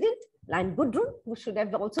president, Lion Gudrun, who should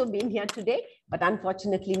have also been here today, but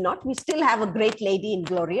unfortunately not. We still have a great lady in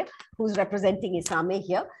Gloria who's representing ISAME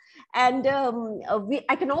here. And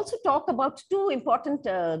I can also talk about two important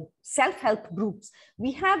self-help groups.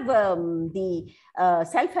 We have the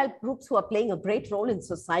self-help groups who are playing a great role in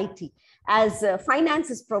society as finance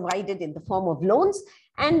is provided in the form of loans.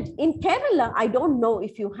 And in Kerala, I don't know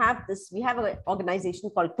if you have this, we have an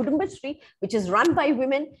organization called Kudumbashri, which is run by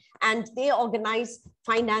women, and they organize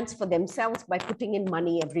finance for themselves by putting in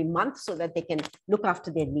money every month so that they can look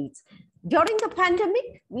after their needs. During the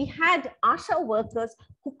pandemic, we had ASHA workers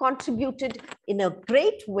who contributed in a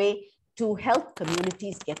great way to help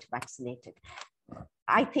communities get vaccinated.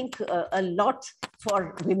 I think a lot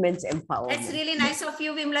for women's empowerment. That's really nice of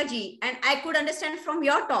you, Vimla ji. And I could understand from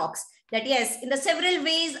your talks that yes, in the several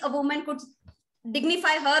ways a woman could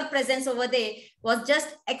dignify her presence over there was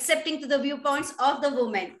just accepting to the viewpoints of the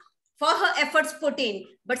woman for her efforts put in,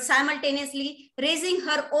 but simultaneously raising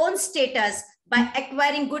her own status by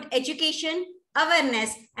acquiring good education,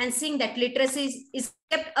 awareness, and seeing that literacy is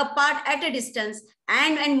kept apart at a distance,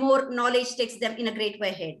 and more knowledge takes them in a great way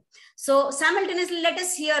ahead. So simultaneously, let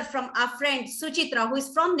us hear from our friend Suchitra, who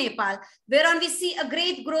is from Nepal, whereon we see a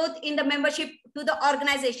great growth in the membership to the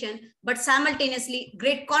organization, but simultaneously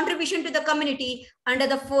great contribution to the community under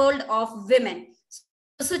the fold of women.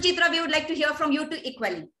 So Suchitra, we would like to hear from you too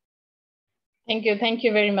equally. Thank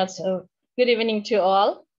you very much. Good evening to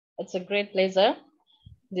all. It's a great pleasure.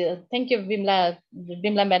 Thank you,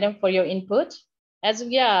 Vimla Madam, for your input. As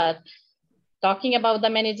we are talking about the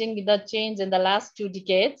managing the change in the last 2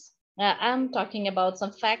 decades, I'm talking about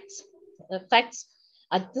some facts.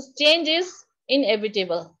 This change is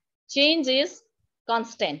inevitable. Change is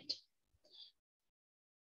constant.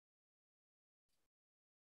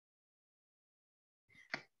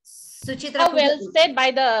 Suchitra, well said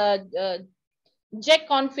by the Jack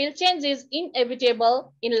Confield, change is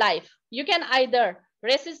inevitable in life. You can either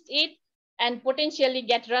resist it and potentially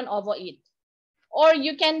get run over it, or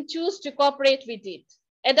you can choose to cooperate with it,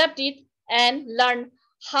 adapt it, and learn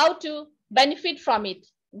how to benefit from it.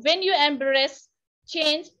 When you embrace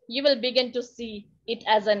change, you will begin to see it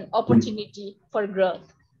as an opportunity for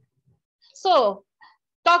growth. So,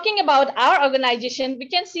 talking about our organization, we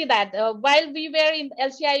can see that while we were in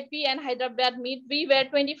LCIP and Hyderabad meet, we were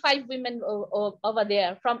 25 women over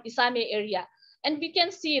there from ISAME area. And we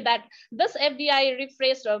can see that this FDI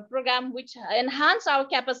refreshed program, which enhanced our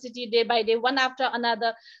capacity day by day, one after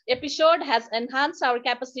another episode has enhanced our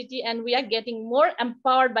capacity, and we are getting more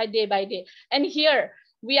empowered by day. And here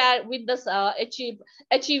we are with this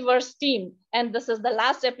achiEVErs team, and this is the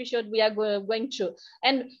last episode we are going through.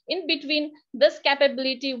 And in between this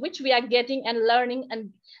capability which we are getting and learning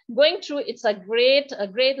and going through, it's a great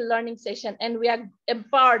learning session, and we are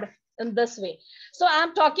empowered in this way. So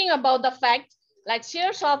I'm talking about the fact, like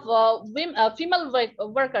shares of female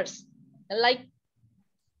workers, like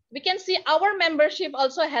we can see our membership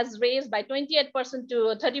also has raised by 28%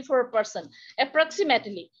 to 34%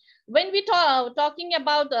 approximately. When we talking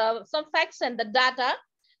about some facts and the data,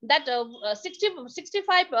 that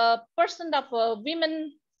 65% of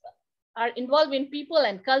women are involved in people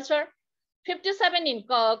and culture, 57% in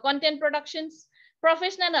content productions,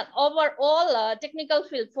 professional and overall technical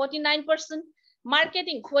field 49%,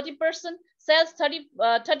 marketing 40%, sales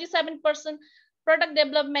 37%, product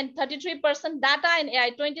development 33%, data and AI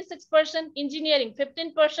 26%, engineering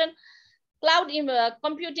 15%, cloud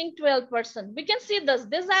computing 12%. We can see this.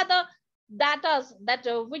 These are the data that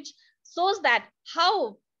which shows that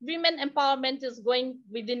how women empowerment is going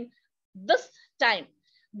within this time.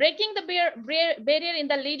 Breaking the barrier in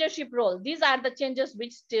the leadership role. These are the changes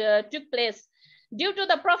which took place due to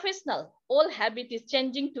the professional. Old habit is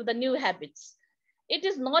changing to the new habits. It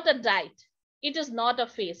is not a diet. It is not a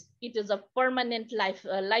phase. It is a permanent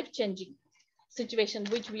life-changing situation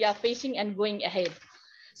which we are facing and going ahead.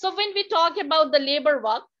 So when we talk about the labor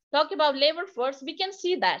work, talk about labor force, we can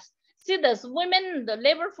see that. See this, women, the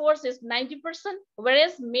labor force is 90%,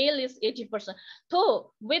 whereas male is 80%.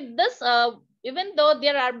 So with this, even though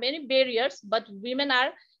there are many barriers, but women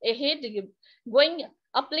are ahead, going,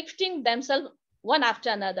 uplifting themselves one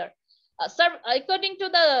after another. According to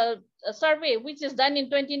the survey, which is done in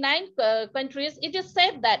 29 countries, it is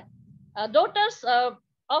said that daughters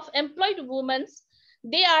of employed women,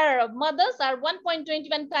 mothers are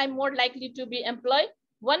 1.21 times more likely to be employed,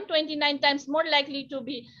 129 times more likely to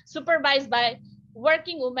be supervised by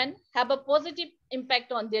working women, have a positive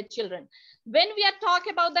impact on their children. When we are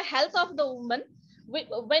talking about the health of the woman,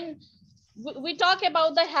 when we talk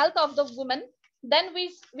about the health of the woman, then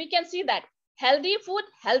we can see that healthy food,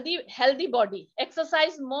 healthy body,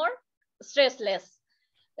 exercise more, stress less.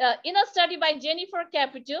 In a study by Jennifer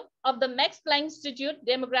Caputo of the Max Planck Institute,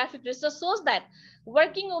 demographic research shows that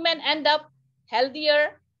working women end up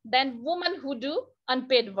healthier than women who do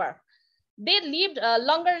unpaid work. They lived a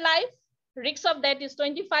longer life, risk of that is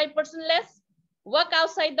 25% less, work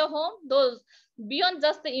outside the home, those beyond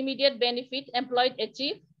just the immediate benefit employed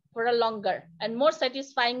achieve for a longer and more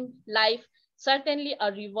satisfying life, certainly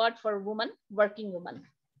a reward for working women.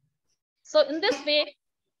 So in this way,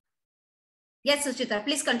 yes, Suchitra,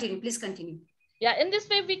 please continue. Please continue. Yeah, in this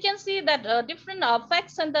way, we can see that different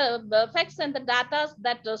facts and the data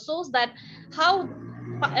that shows that how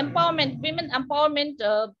women empowerment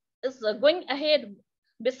is going ahead.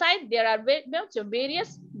 Besides, there are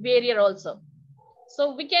various barriers also.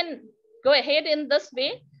 So we can go ahead in this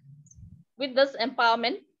way with this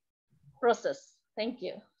empowerment process. Thank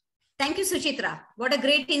you. Thank you, Suchitra. What a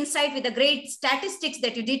great insight with the great statistics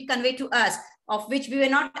that you did convey to us, of which we were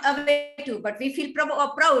not aware to, but we feel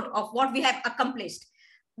proud of what we have accomplished.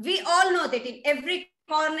 We all know that in every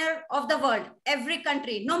corner of the world, every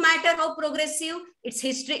country, no matter how progressive its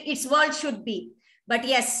history, its world should be. But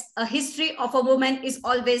yes, a history of a woman is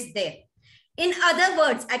always there. In other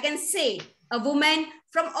words, I can say a woman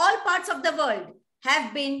from all parts of the world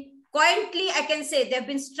have been quietly, I can say they've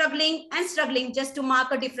been struggling just to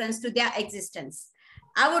mark a difference to their existence.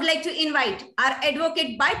 I would like to invite our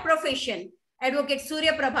advocate by profession, Advocate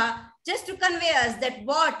Surya Prabha, just to convey us that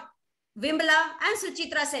what Vimla and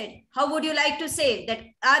Suchitra said. How would you like to say that?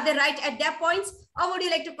 Are they right at their points, or would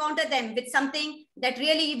you like to counter them with something that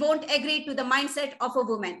really won't agree to the mindset of a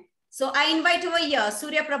woman? So I invite over here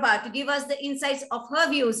Surya Prabha to give us the insights of her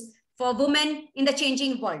views for women in the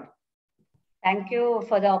changing world. Thank you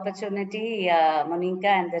for the opportunity, Monica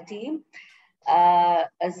and the team.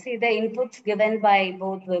 See, the inputs given by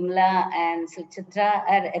both Vimla and Suchitra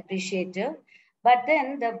are appreciative. But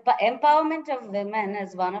then the empowerment of women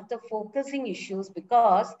is one of the focusing issues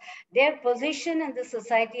because their position in the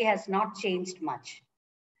society has not changed much.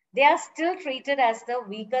 They are still treated as the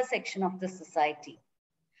weaker section of the society.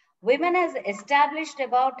 Women has established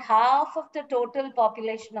about half of the total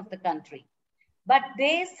population of the country, but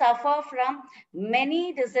they suffer from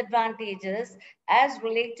many disadvantages as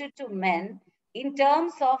related to men in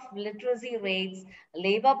terms of literacy rates,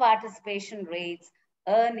 labor participation rates,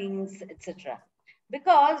 earnings, etc.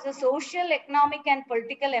 Because the social, economic, and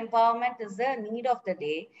political empowerment is the need of the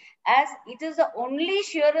day, as it is the only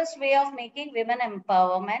surest way of making women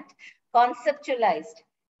empowerment conceptualized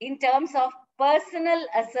in terms of personal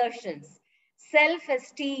assertions,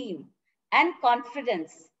 self-esteem, and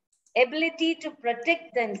confidence, ability to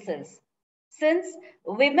protect themselves. Since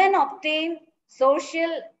women obtain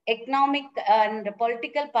social, economic, and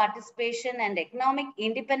political participation and economic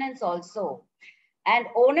independence also, and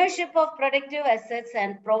ownership of productive assets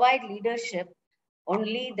and provide leadership,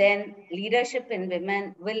 only then leadership in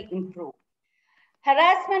women will improve.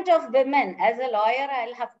 Harassment of women, as a lawyer,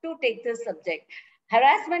 I'll have to take this subject.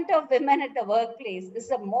 Harassment of women at the workplace is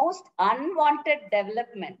the most unwanted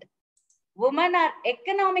development. Women are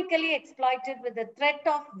economically exploited with the threat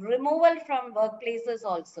of removal from workplaces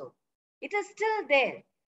also. It is still there.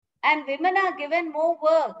 And women are given more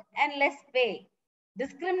work and less pay.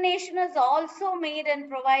 Discrimination is also made in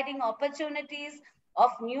providing opportunities of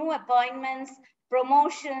new appointments,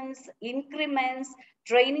 promotions, increments,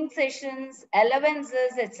 training sessions,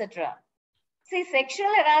 allowances, etc. See, sexual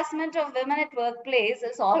harassment of women at workplace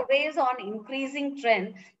is always on increasing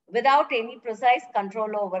trend without any precise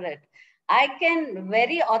control over it. I can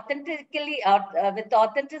very authentically, with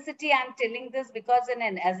authenticity, I'm telling this because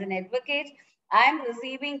as an advocate, I'm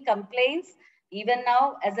receiving complaints even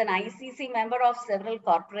now as an ICC member of several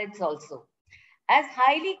corporates also. As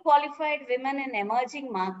highly qualified women in emerging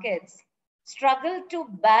markets struggle to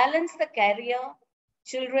balance the career,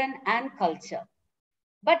 children, and culture.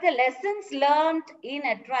 But the lessons learned in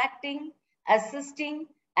attracting, assisting,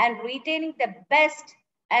 and retaining the best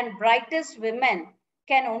and brightest women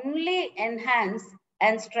can only enhance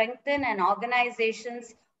and strengthen an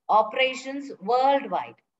organization's operations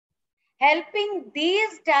worldwide. Helping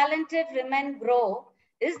these talented women grow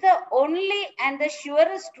is the only and the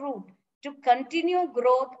surest route to continue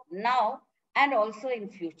growth now and also in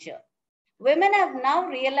future. Women have now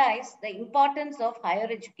realized the importance of higher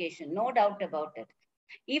education, no doubt about it.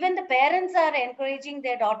 Even the parents are encouraging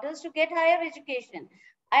their daughters to get higher education.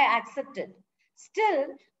 I accept it. Still,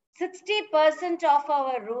 60% of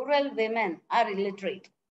our rural women are illiterate.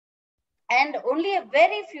 And only a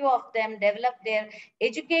very few of them develop their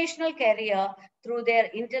educational career through their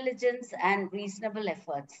intelligence and reasonable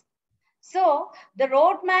efforts. So the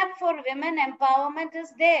roadmap for women empowerment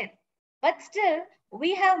is there. But still,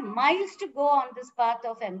 we have miles to go on this path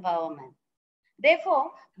of empowerment.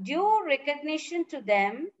 Therefore, due recognition to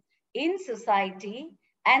them in society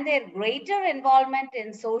and their greater involvement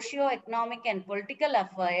in socio-economic and political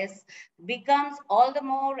affairs becomes all the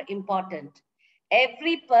more important.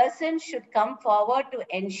 Every person should come forward to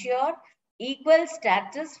ensure equal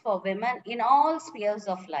status for women in all spheres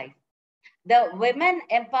of life. The women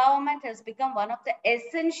empowerment has become one of the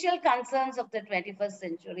essential concerns of the 21st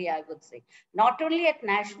century, I would say, not only at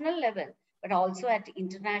national level, but also at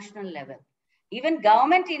international level. Even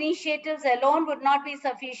government initiatives alone would not be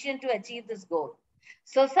sufficient to achieve this goal.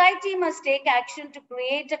 Society must take action to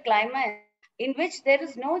create a climate in which there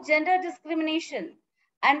is no gender discrimination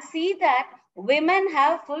and see that women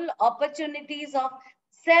have full opportunities of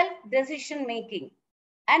self-decision making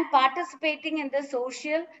and participating in the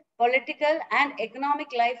social, political, and economic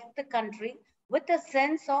life of the country with a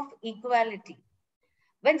sense of equality.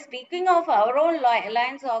 When speaking of our own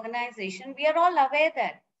alliance organization, we are all aware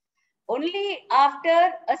that only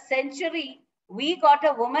after a century, we got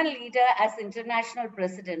a woman leader as international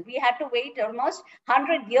president. We had to wait almost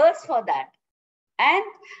 100 years for that.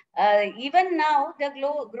 And even now, the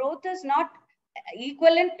growth is not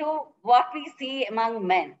equivalent to what we see among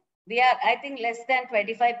men. We are, I think, less than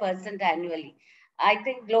 25% annually. I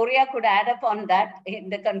think Gloria could add up on that in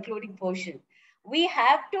the concluding portion. We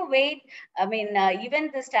have to wait. I mean,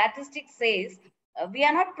 even the statistics says we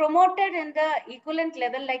are not promoted in the equivalent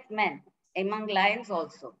level like men among lions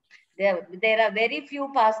also. There are very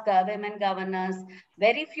few past women governors,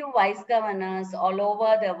 very few vice governors all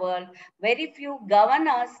over the world, very few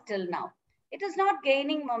governors till now. It is not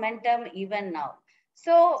gaining momentum even now.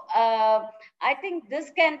 So I think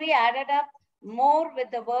this can be added up more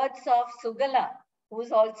with the words of Sugala,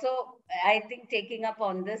 who's also, I think, taking up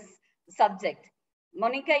on this subject.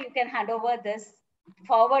 Monica, you can hand over this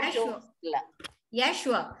forward to Sugala. Yeah,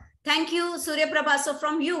 sure. Thank you, Surya Prabha. So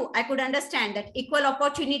from you, I could understand that equal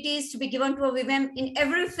opportunities to be given to women in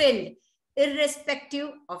every field,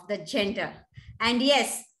 irrespective of the gender. And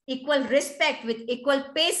yes, equal respect with equal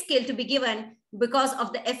pay scale to be given because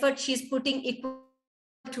of the effort she's putting equal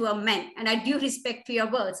to a man. And I do respect for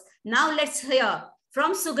your words. Now let's hear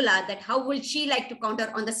from Sugala that how will she like to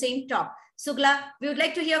counter on the same top. Sugala, we would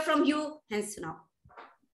like to hear from you hence now.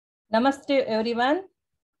 Namaste, everyone.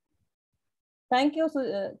 Thank you,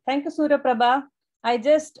 Surya Prabha. I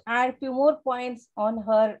just add a few more points on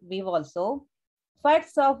her view also.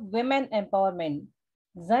 Facts of women empowerment,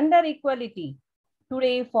 gender equality,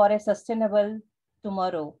 today for a sustainable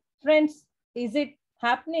tomorrow. Friends, is it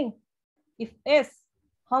happening? If yes,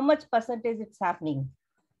 how much percentage it's happening?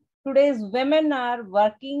 Today's women are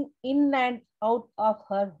working in and out of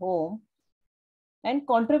her home and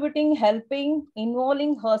contributing, helping,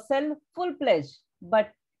 involving herself full-fledged,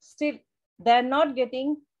 but still they're not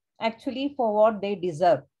getting actually for what they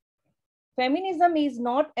deserve. Feminism is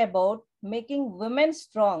not about making women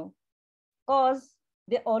strong because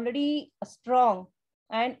they're already strong,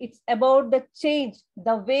 and it's about the change,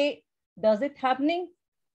 the way does it happening?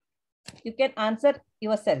 You can answer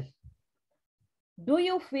yourself. Do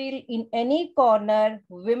you feel in any corner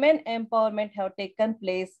women empowerment have taken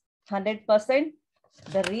place 100%?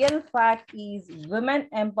 The real fact is women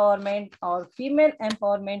empowerment or female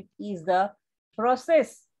empowerment is the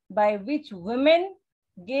process by which women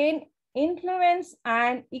gain influence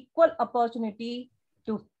and equal opportunity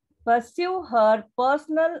to pursue her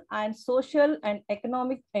personal and social and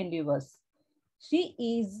economic endeavors. She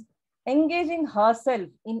is engaging herself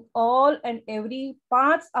in all and every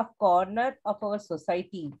parts of corner of our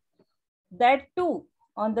society. That too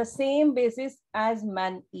on the same basis as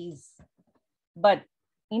man is. But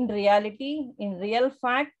in reality, in real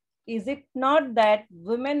fact, is it not that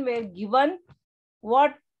women were given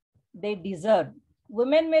what they deserved?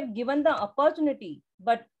 Women were given the opportunity,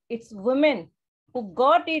 but it's women who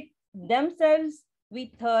got it themselves with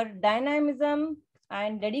her dynamism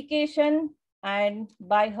and dedication and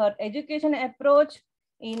by her education approach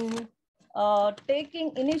in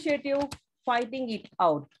taking initiative, fighting it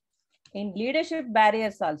out. In leadership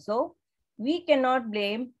barriers also, we cannot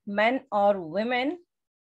blame men or women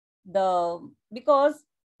because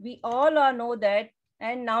we all know that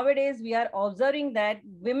And nowadays we are observing that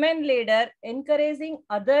women leader encouraging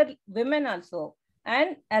other women also,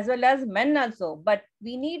 and as well as men also. But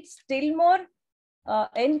we need still more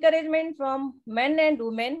encouragement from men and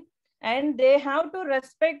women, and they have to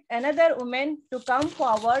respect another woman to come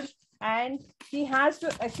forward, and she has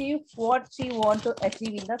to achieve what she wants to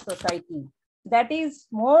achieve in the society. That is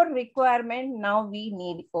more requirement now we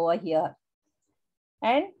need over here.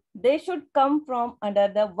 And they should come from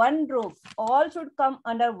under the one roof. All should come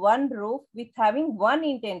under one roof with having one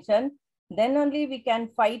intention. Then only we can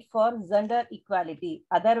fight for gender equality.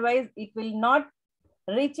 Otherwise, it will not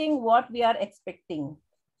reaching what we are expecting.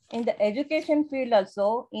 In the education field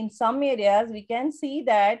also, in some areas, we can see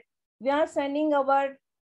that we are sending our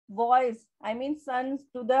boys, I mean sons,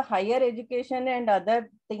 to the higher education and other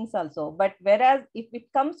things also. But whereas if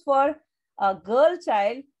it comes for a girl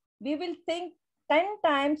child, we will think 10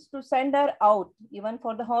 times to send her out, even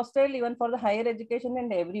for the hostel, even for the higher education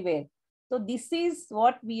and everywhere. So this is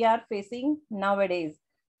what we are facing nowadays.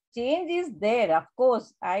 Change is there, of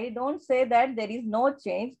course. I don't say that there is no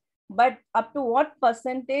change, but up to what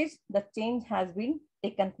percentage the change has been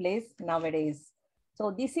taken place nowadays.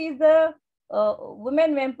 So this is the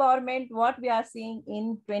women empowerment, what we are seeing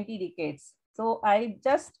in 20 decades. So I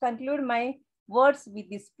just conclude my words with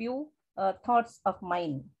these few thoughts of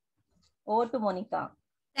mine. Over to Monica.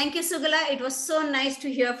 Thank you, Sugala. It was so nice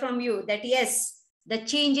to hear from you that yes, the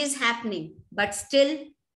change is happening, but still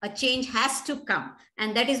a change has to come.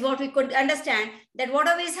 And that is what we could understand, that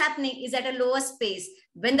whatever is happening is at a lower space.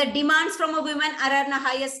 When the demands from a woman are on a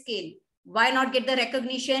higher scale, why not get the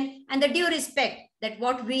recognition and the due respect that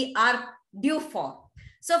what we are due for?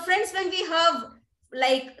 So friends, when we have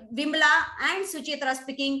like Vimla and Suchitra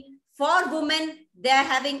speaking for women, they are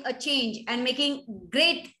having a change and making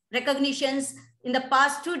great recognitions in the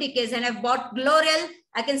past 2 decades and have brought glorial,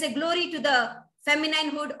 I can say glory to the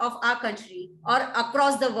femininehood of our country or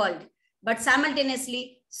across the world. But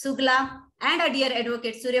simultaneously, Sugla and our dear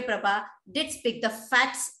advocate Surya Prabha did speak the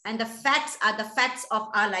facts, and the facts are the facts of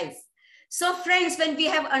our life. So friends, when we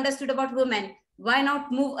have understood about women, why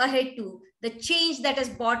not move ahead to the change that is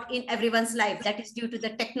brought in everyone's life, that is due to the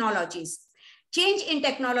technologies. Change in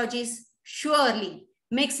technologies surely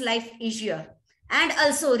makes life easier and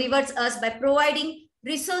also rewards us by providing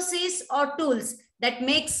resources or tools that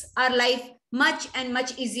makes our life much and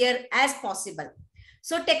much easier as possible.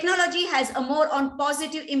 So technology has a more on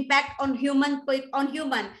positive impact on human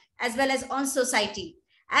as well as on society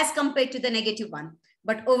as compared to the negative one.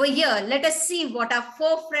 But over here, let us see what our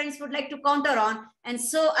 4 friends would like to counter on. And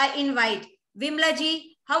so I invite Vimla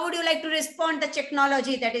ji, how would you like to respond to the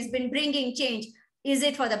technology that has been bringing change? Is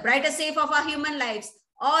it for the brighter safe of our human lives,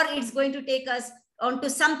 or it's going to take us onto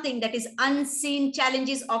something that is unseen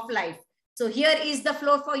challenges of life? So here is the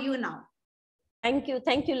floor for you now. Thank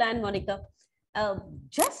you, Lan, Monica.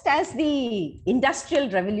 Just as the Industrial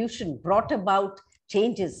Revolution brought about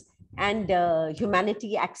changes and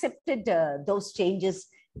humanity accepted those changes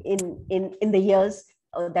in the years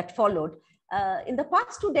that followed, in the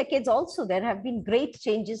past 2 decades also, there have been great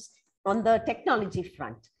changes on the technology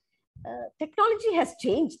front. Technology has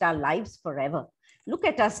changed our lives forever. Look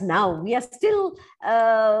at us now. We are still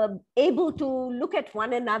able to look at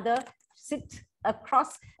one another, sit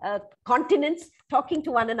across continents, talking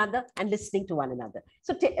to one another and listening to one another.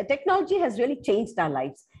 So technology has really changed our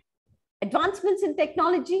lives. Advancements in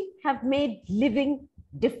technology have made living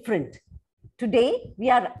different. Today, we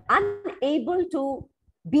are unable to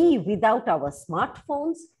be without our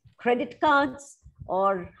smartphones, credit cards,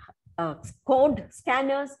 or code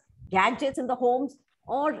scanners, gadgets in the homes,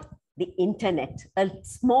 or the internet. A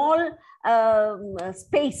small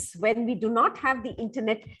space when we do not have the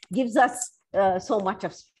internet gives us so much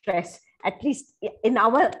of stress. At least in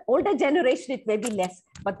our older generation, it may be less,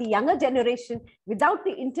 but the younger generation, without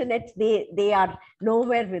the internet, they are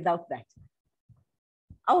nowhere without that.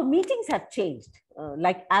 Our meetings have changed,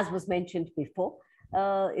 like as was mentioned before.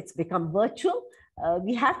 It's become virtual.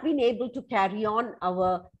 We have been able to carry on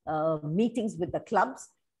our meetings with the clubs.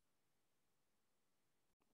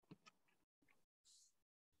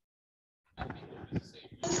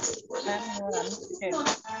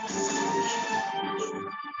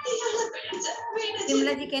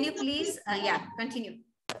 Simlaji, can you please, continue.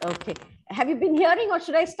 Okay. Have you been hearing, or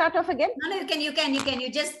should I start off again? No, you can. You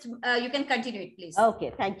can continue it, please.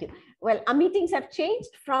 Okay, thank you. Well, our meetings have changed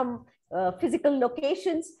from physical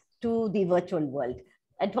locations to the virtual world.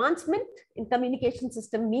 Advancement in communication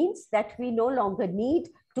system means that we no longer need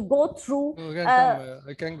to go through.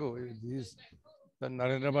 I can go. The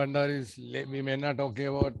Narendra Bhandari is, we may not talk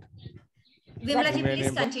about Vimlaji,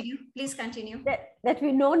 please continue. Please continue. That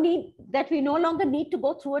we no longer need to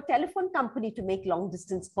go through a telephone company to make long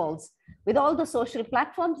distance calls. With all the social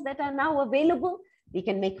platforms that are now available, we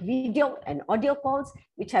can make video and audio calls,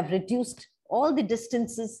 which have reduced all the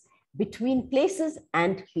distances between places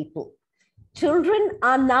and people. Children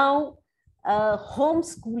are now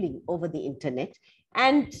homeschooling over the internet,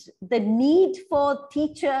 and the need for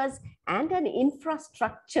teachers and an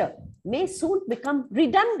infrastructure may soon become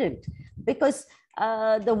redundant, because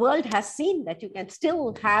the world has seen that you can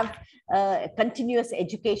still have continuous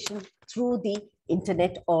education through the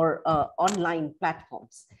internet or online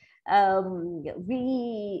platforms.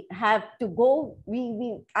 We have to go,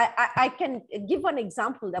 I can give an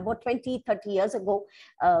example. About 20, 30 years ago,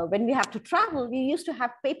 when we have to travel, we used to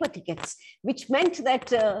have paper tickets, which meant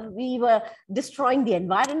that we were destroying the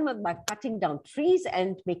environment by cutting down trees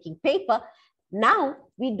and making paper. Now,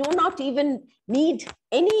 we do not even need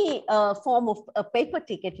any form of a paper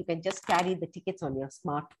ticket. You can just carry the tickets on your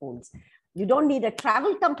smartphones. You don't need a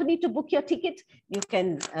travel company to book your ticket. You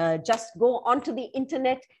can just go onto the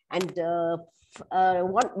internet, and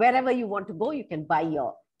wherever you want to go, you can buy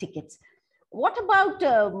your tickets. What about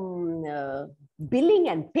billing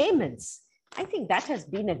and payments? I think that has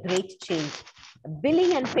been a great change.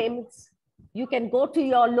 Billing and payments, you can go to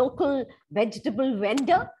your local vegetable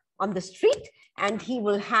vendor on the street, and he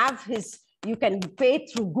will have his, you can pay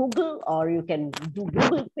through Google, or you can do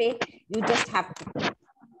Google Pay. You just have to,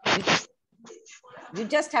 you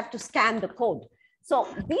just have to scan the code. So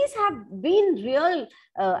these have been real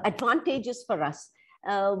advantages for us.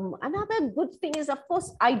 Another good thing is, of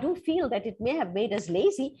course, I do feel that it may have made us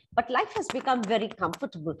lazy, but life has become very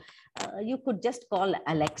comfortable. You could just call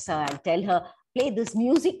Alexa and tell her, play this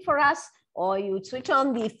music for us, or you switch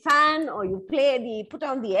on the fan, or you put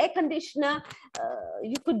on the air conditioner.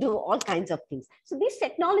 You could do all kinds of things. So these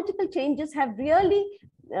technological changes have really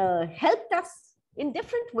helped us in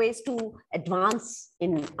different ways to advance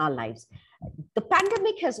in our lives. The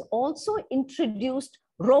pandemic has also introduced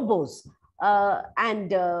robos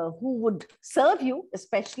who would serve you,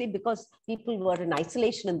 especially because people were in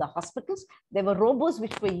isolation in the hospitals. There were robos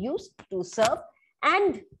which were used to serve.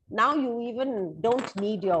 And now you even don't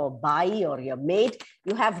need your bai or your maid.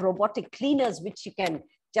 You have robotic cleaners which you can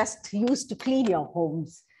just use to clean your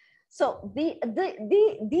homes. So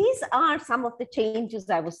these are some of the changes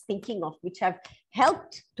I was thinking of, which have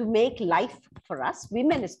helped to make life for us,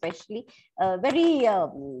 women especially, very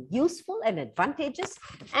useful and advantageous.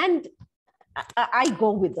 And I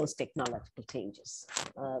go with those technological changes.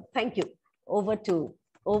 Thank you. Over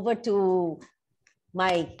to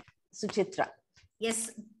my Suchitra.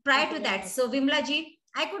 Yes, prior to that, so Vimlaji,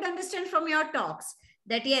 I could understand from your talks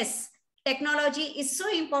that yes, technology is so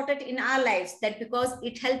important in our lives, that because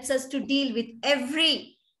it helps us to deal with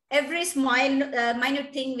every small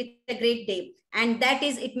minute thing with a great day, and that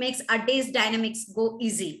is, it makes our day's dynamics go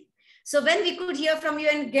easy. So when we could hear from you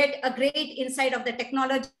and get a great insight of the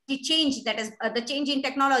technology change, that is the change in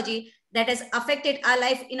technology that has affected our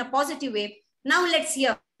life in a positive way, now let's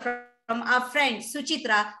hear from our friend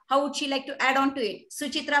Suchitra. How would she like to add on to it?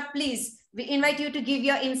 Suchitra, please, we invite you to give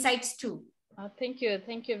your insights too. Thank you,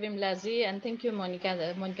 Vimlaji, and thank you, Monica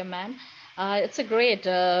ma'am. It's a great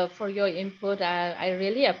for your input. I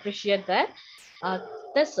really appreciate that.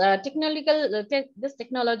 This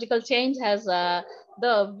technological change has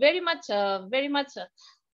the very much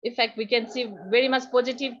effect. We can see very much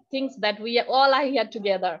positive things, that we all are here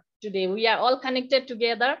together today. We are all connected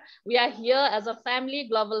together. We are here as a family,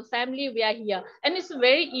 global family. We are here, and it's a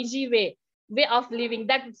very easy way of living,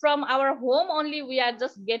 that from our home only we are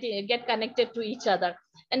just get connected to each other.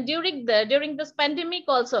 And during this pandemic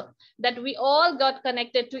also, that we all got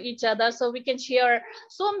connected to each other, so we can share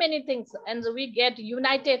so many things, and we get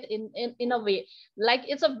united in a way, like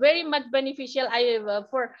it's a very much beneficial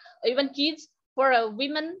for even kids, for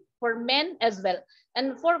women, for men as well.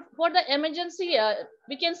 And for the emergency,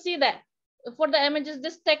 we can see that for the emergency,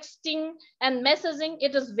 this texting and messaging,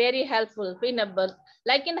 it is very helpful.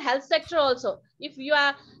 Like in health sector also, if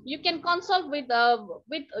you can consult with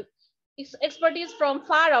expertise from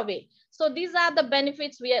far away. So these are the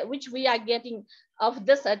benefits which we are getting of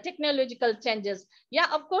this technological changes. Yeah,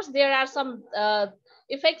 of course there are some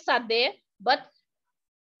effects are there, but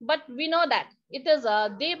we know that it is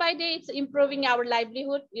day by day, it's improving our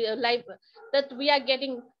livelihood, that we are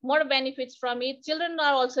getting more benefits from it. Children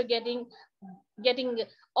are also getting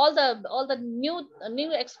all the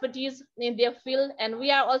new expertise in their field, and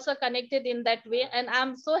we are also connected in that way. And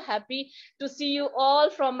I'm so happy to see you all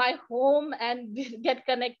from my home and get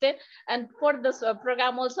connected. And for this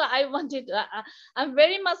program also, I'm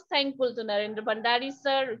very much thankful to Narendra Bhandari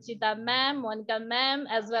sir, Ruchita ma'am, Monica ma'am,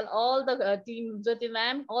 as well all the team, Jyoti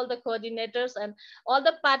ma'am, all the coordinators and all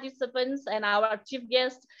the participants, and our chief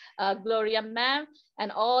guest, Gloria ma'am,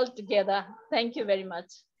 and all together. Thank you very much.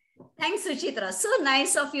 Thanks, Suchitra. So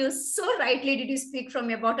nice of you. So rightly did you speak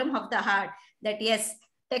from your bottom of the heart that yes,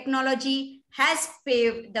 technology has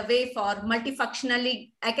paved the way for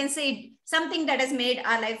multifunctionally, I can say, something that has made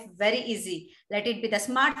our life very easy. Let it be the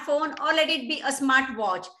smartphone, or let it be a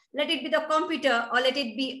smartwatch, let it be the computer, or let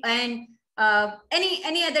it be any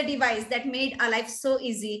other device that made our life so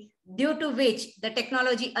easy, due to which the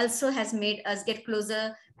technology also has made us get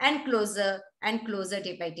closer and closer and closer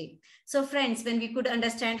day by day. So friends, when we could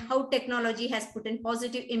understand how technology has put in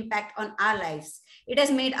positive impact on our lives, it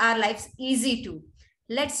has made our lives easy too.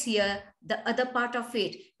 Let's hear the other part of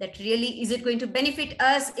it, that really is it going to benefit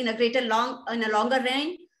us in a longer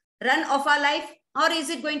run of our life, or is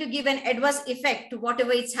it going to give an adverse effect to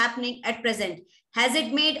whatever is happening at present? Has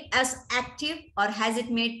it made us active, or has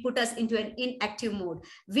it put us into an inactive mode?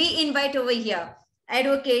 We invite over here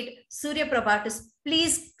Advocate Surya Prabha to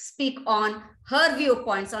please speak on her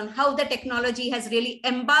viewpoints on how the technology has really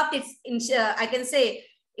embarked I can say,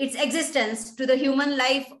 its existence to the human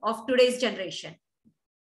life of today's generation.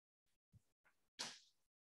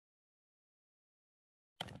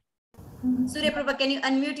 Surya Prabha, can you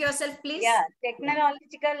unmute yourself, please? Yeah,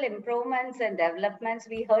 technological improvements and developments,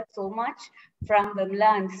 we heard so much from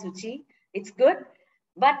Vimla and Suchi. It's good,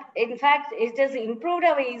 but in fact, it has improved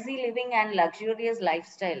our easy living and luxurious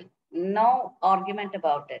lifestyle. No argument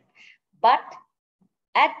about it. But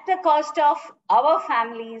at the cost of our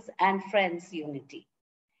families and friends' unity.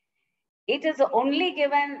 It is only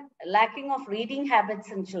given lacking of reading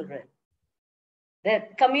habits in children. The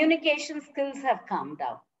communication skills have come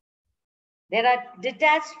down. There are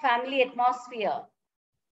detached family atmosphere,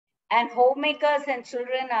 and homemakers and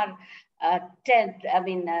children are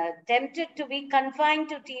tempted to be confined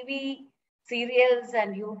to TV, serials,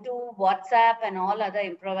 and YouTube, WhatsApp, and all other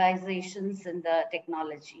improvisations in the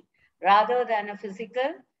technology, rather than a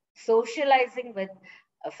physical socializing with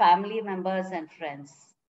family members and friends.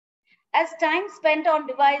 As time spent on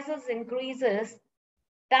devices increases,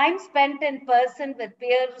 time spent in person with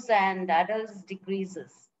peers and adults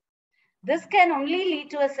decreases. This can only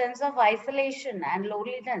lead to a sense of isolation and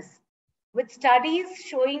loneliness, with studies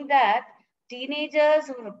showing that teenagers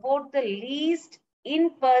who report the least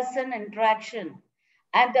in-person interaction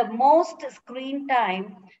and the most screen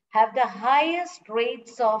time have the highest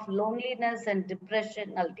rates of loneliness and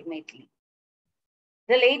depression ultimately.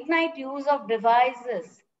 The late night use of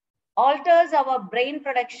devices alters our brain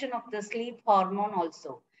production of the sleep hormone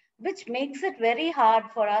also, which makes it very hard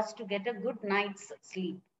for us to get a good night's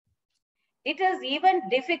sleep. It is even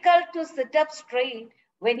difficult to sit up straight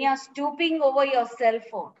when you're stooping over your cell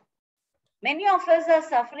phone. Many of us are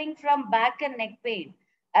suffering from back and neck pain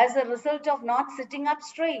as a result of not sitting up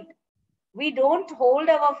straight. We don't hold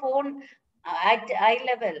our phone at eye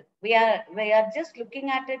level. We are just looking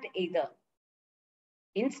at it either.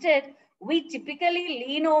 Instead, we typically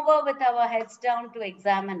lean over with our heads down to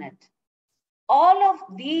examine it. All of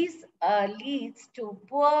these leads to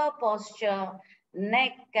poor posture,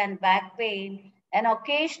 neck and back pain, and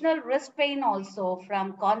occasional wrist pain also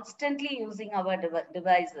from constantly using our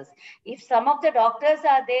devices. If some of the doctors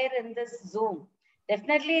are there in this Zoom,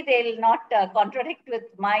 definitely they'll not contradict with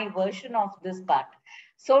my version of this part.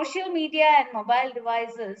 Social media and mobile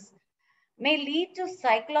devices may lead to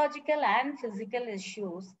psychological and physical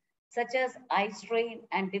issues such as eye strain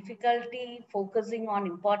and difficulty focusing on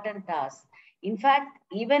important tasks. In fact,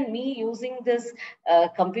 even me using this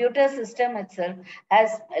computer system itself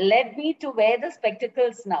has led me to wear the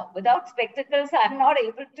spectacles now. Without spectacles, I'm not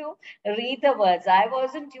able to read the words. I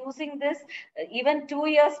wasn't using this even 2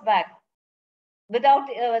 years back. Without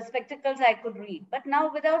spectacles, I could read. But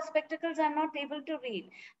now without spectacles, I'm not able to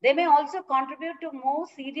read. They may also contribute to more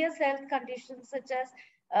serious health conditions such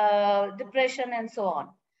as depression and so on.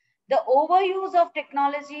 The overuse of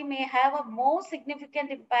technology may have a more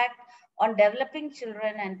significant impact on developing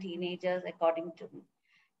children and teenagers, according to me.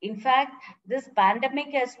 In fact, this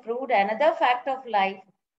pandemic has proved another fact of life,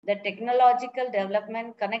 that technological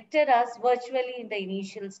development connected us virtually in the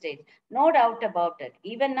initial stage. No doubt about it.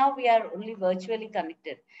 Even now, we are only virtually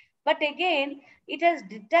connected. But again, it has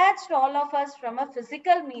detached all of us from a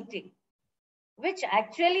physical meeting, which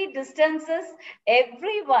actually distances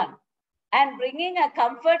everyone and bringing a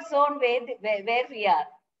comfort zone where we are.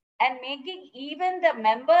 and making even the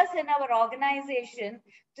members in our organization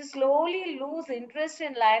to slowly lose interest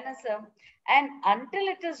in Lionism, and until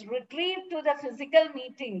it is retrieved to the physical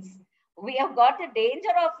meetings, we have got a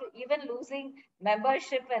danger of even losing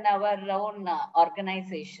membership in our own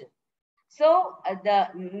organization. So the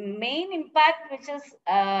main impact which is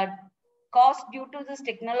caused due to this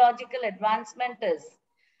technological advancement is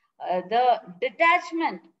the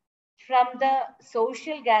detachment from the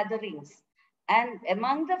social gatherings and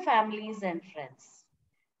among the families and friends.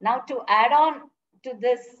 Now, to add on to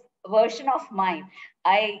this version of mine,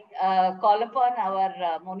 I call upon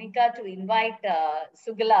our Monica to invite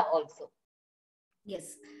Sugala also.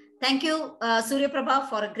 Yes. Thank you, Surya Prabha,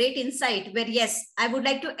 for a great insight where, yes, I would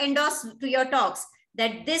like to endorse to your talks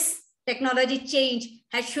that this technology change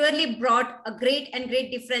has surely brought a great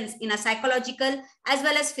difference in a psychological as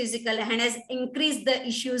well as physical and has increased the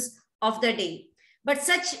issues of the day. But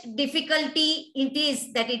such difficulty it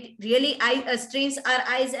is that it really strains our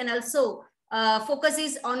eyes and also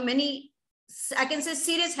focuses on many, I can say,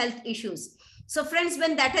 serious health issues. So friends,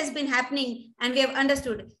 when that has been happening and we have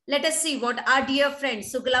understood, let us see what our dear friend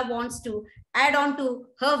Sugala wants to add on to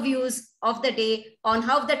her views of the day on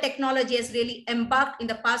how the technology has really embarked in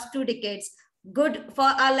the past 2 decades, good for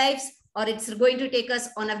our lives, or it's going to take us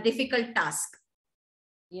on a difficult task.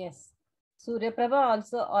 Yes. Surya Prabha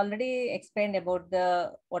also already explained about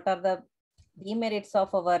what are the demerits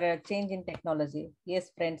of our change in technology.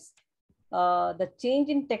 Yes, friends, the change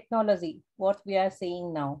in technology, what we are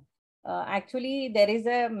seeing now, actually there is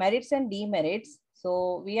a merits and demerits.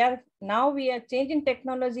 So we are changing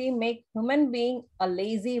technology make human being a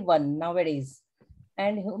lazy one nowadays,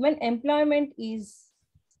 and human employment is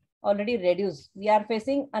already reduced. We are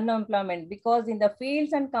facing unemployment because in the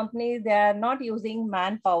fields and companies, they are not using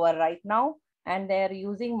manpower right now and they are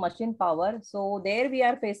using machine power. So there we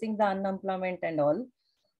are facing the unemployment and all.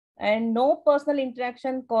 And no personal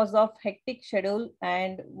interaction cause of hectic schedule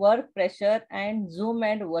and work pressure and Zoom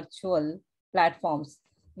and virtual platforms.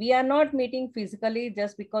 We are not meeting physically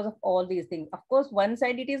just because of all these things. Of course, one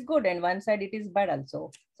side it is good and one side it is bad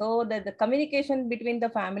also. So the communication between the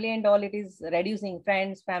family and all, it is reducing,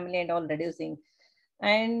 friends, family and all reducing.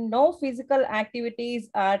 And no physical activities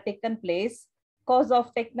are taken place cause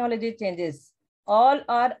of technology changes. All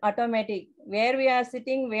are automatic. Where we are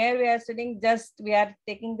sitting, just we are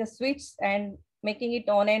taking the switch and making it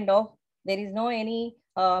on and off. There is no any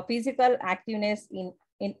physical activeness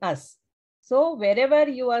in us. So wherever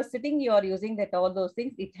you are sitting, you are using that all those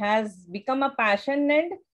things. It has become a passion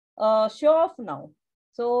and show off now.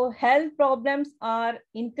 So health problems are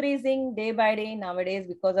increasing day by day nowadays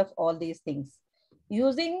because of all these things.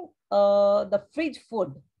 Using the fridge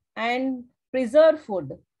food and preserved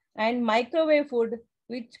food and microwave food,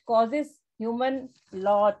 which causes human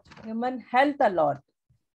health a lot.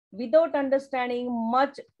 Without understanding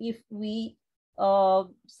much, if we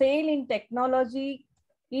sail in technology,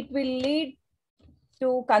 it will lead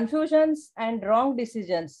to confusions and wrong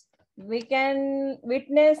decisions. We can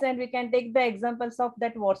witness and we can take the examples of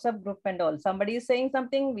that WhatsApp group and all. Somebody is saying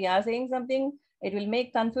something, we are saying something, it will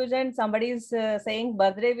make confusion. Somebody is saying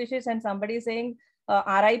birthday wishes and somebody is saying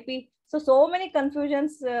RIP. So many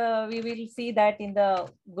confusions we will see that in the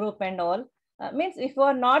group and all. Means if you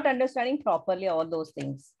are not understanding properly all those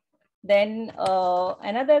things. Then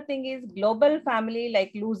another thing is global family,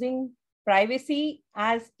 like losing privacy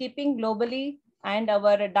as keeping globally, and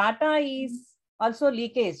our data is also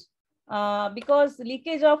leakage because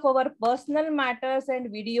leakage of our personal matters and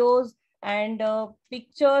videos and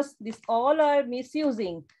pictures, this all are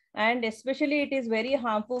misusing, and especially it is very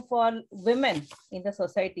harmful for women in the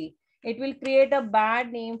society. It will create a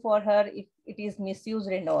bad name for her if it is misused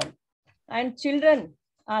and all. And children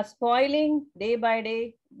are spoiling day by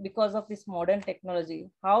day because of this modern technology.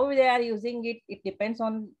 How they are using it, it depends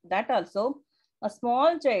on that also. A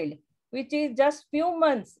small child, which is just few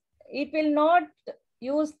months, it will not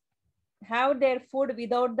have their food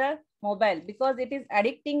without the mobile because it is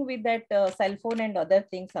addicting with that cell phone and other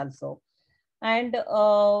things also. And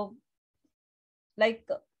like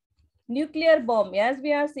nuclear bomb, as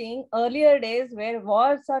we are seeing earlier days where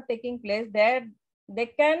wars are taking place, there they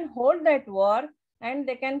can hold that war and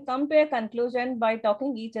they can come to a conclusion by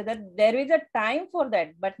talking each other. There is a time for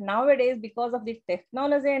that, but nowadays because of the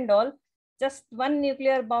technology and all, just one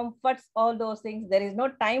nuclear bomb puts all those things. There is no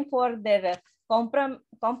time for their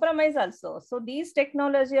compromise also. So these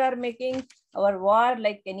technology are making our war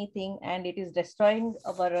like anything, and it is destroying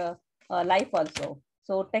our life also.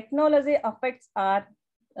 So technology affects our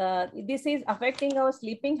this is affecting our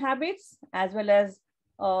sleeping habits, as well as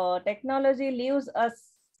technology leaves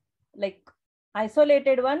us like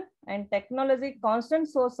isolated one, and technology constant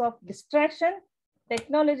source of distraction.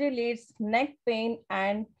 Technology leads neck pain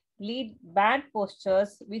and lead bad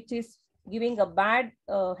postures, which is giving a bad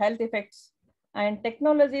health effects. And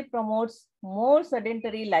technology promotes more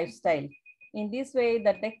sedentary lifestyle. In this way,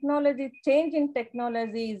 the technology, change in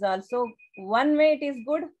technology is also one way it is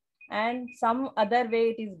good and some other way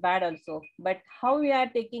it is bad also. But how we are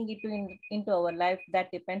taking it into our life,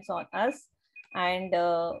 that depends on us. And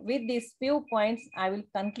with these few points, I will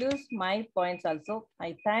conclude my points also.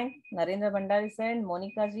 I thank Narendra Bhandari sir, and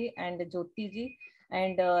Monica ji, and Jyoti ji,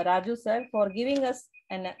 and Raju sir for giving us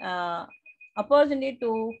an opportunity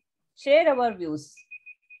to share our views.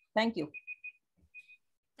 Thank you.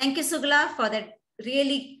 Thank you, Sugla, for that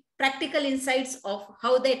really practical insights of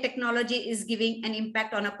how the technology is giving an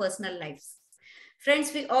impact on our personal lives.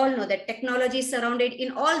 Friends, we all know that technology is surrounded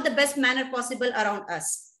in all the best manner possible around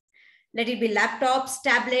us. Let it be laptops,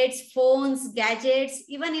 tablets, phones, gadgets,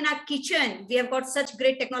 even in our kitchen, we have got such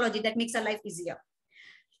great technology that makes our life easier.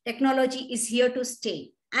 Technology is here to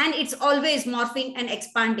stay, and it's always morphing and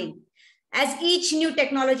expanding. As each new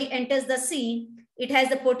technology enters the scene, it has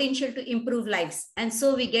the potential to improve lives. And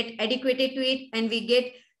so we get adequated to it, and we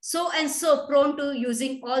get so prone to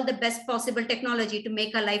using all the best possible technology to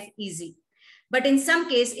make our life easy. But in some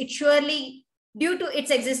case, it surely, due to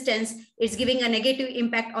its existence, it's giving a negative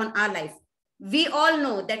impact on our life. We all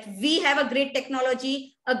know that we have a great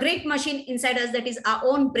technology, a great machine inside us, that is our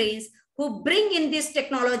own brains, who bring in this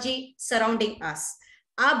technology surrounding us.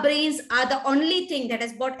 Our brains are the only thing that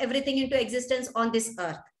has brought everything into existence on this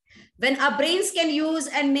earth. When our brains can use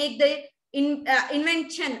and make the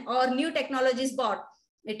invention or new technologies brought,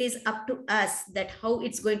 it is up to us that how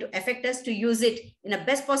it's going to affect us to use it in a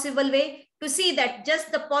best possible way, to see that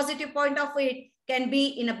just the positive point of it can be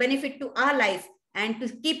in a benefit to our life, and to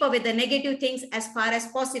keep away the negative things as far as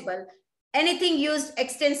possible. Anything used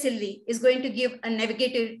extensively is going to give a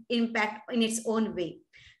negative impact in its own way.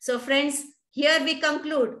 So friends, here we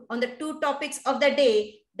conclude on the two topics of the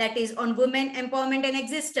day, that is on women empowerment and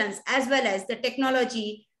existence, as well as the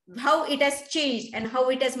technology, how it has changed and how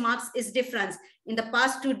it has marked its difference in the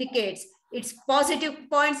past 2 decades, its positive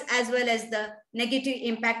points as well as the negative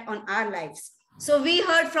impact on our lives. So we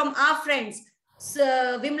heard from our friends,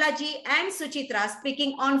 Vimla ji and Suchitra,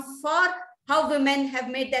 speaking on for how women have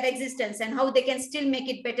made their existence and how they can still make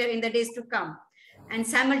it better in the days to come. And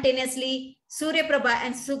simultaneously, Surya Prabha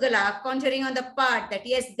and Sugala conjuring on the part that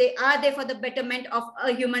yes, they are there for the betterment of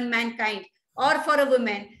a human mankind or for a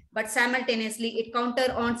woman, but simultaneously it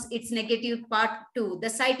counter on its negative part too. The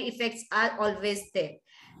side effects are always there.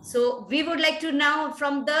 So we would like to now,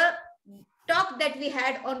 from the talk that we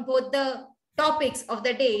had on both the topics of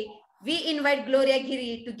the day, we invite Gloria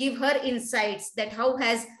Giri to give her insights that how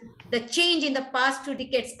has the change in the past 2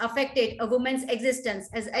 decades affected a woman's existence,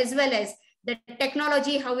 as well as the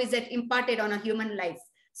technology, how is it imparted on a human life.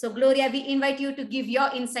 So Gloria, we invite you to give your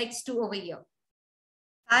insights too over here.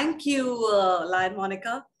 Thank you, Lion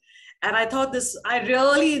Monica. And I thought I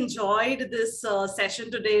really enjoyed this session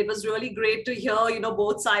today. It was really great to hear,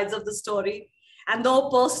 both sides of the story. And though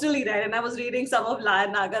personally, right, and I was reading some of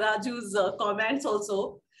Lion Nagaraju's comments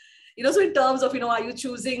also, so in terms of, are you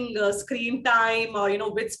choosing screen time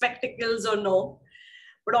or, with spectacles or no?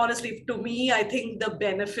 But honestly, to me, I think the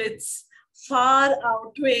benefits far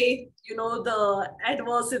outweigh, the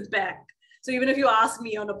adverse impact. So even if you ask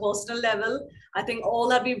me on a personal level, I think all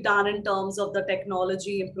that we've done in terms of the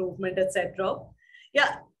technology improvement, etc.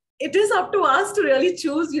 Yeah, it is up to us to really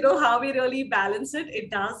choose, how we really balance it. It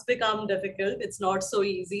does become difficult. It's not so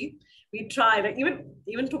easy. We try, like,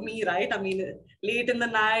 even to me, right? I mean, late in the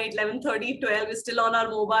night, 11:30, 12, we're still on our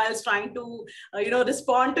mobiles trying to,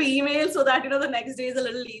 respond to emails so that, the next day is a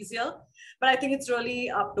little easier. But I think it's really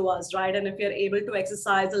up to us, right? And if you're able to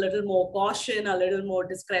exercise a little more caution, a little more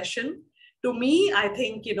discretion, to me, I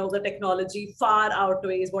think, the technology far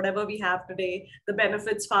outweighs whatever we have today. The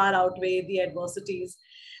benefits far outweigh the adversities.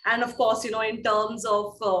 And of course, in terms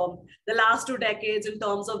of the last 2 decades, in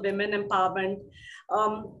terms of women empowerment,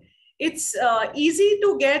 it's easy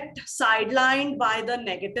to get sidelined by the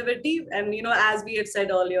negativity. And, as we had said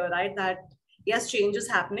earlier, right, that yes, change is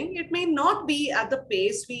happening. It may not be at the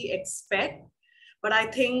pace we expect, but I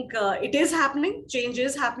think it is happening, change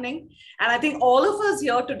is happening. And I think all of us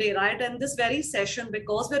here today, right, and this very session,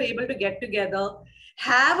 because we're able to get together,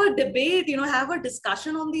 have a debate, have a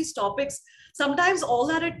discussion on these topics. Sometimes all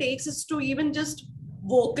that it takes is to even just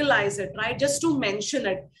vocalize it, right? Just to mention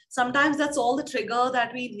it. Sometimes that's all the trigger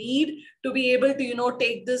that we need to be able to,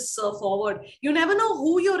 take this forward. You never know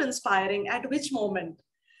who you're inspiring at which moment.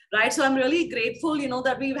 right? So I'm really grateful,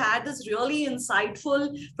 that we've had this really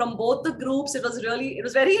insightful from both the groups. It was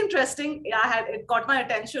very interesting. It caught my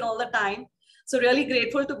attention all the time. So really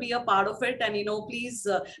grateful to be a part of it. And,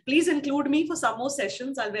 please include me for some more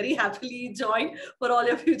sessions. I'll very happily join for all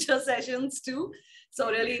your future sessions too. So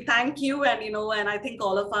really thank you. And, and I think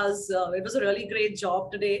all of us, it was a really great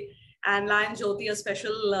job today. And Lion Jyoti, a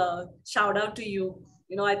special shout out to you.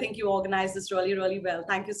 I think you organized this really, really well.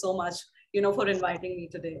 Thank you so much, for inviting me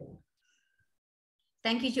today.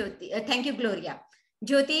 Thank you, Jyoti. Thank you, Gloria.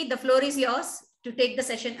 Jyoti, the floor is yours to take the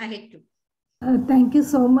session ahead too. Thank you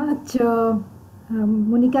so much,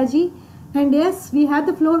 Monica ji. And yes, we have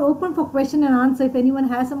the floor open for question and answer. If anyone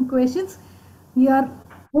has some questions, we are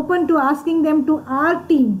open to asking them to our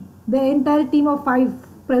team, the entire team of 5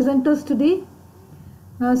 presenters today.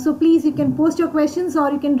 So please, you can post your questions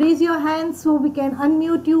or you can raise your hand so we can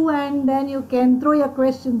unmute you and then you can throw your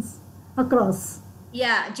questions across.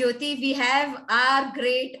 Yeah, Jyoti, we have our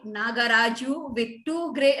great Nagaraju with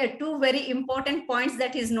two very important points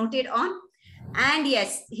that is noted on. And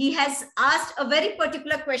yes, he has asked a very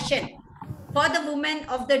particular question for the women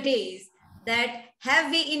of the days, that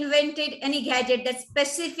have we invented any gadget that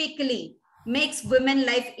specifically makes women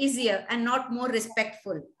life easier and not more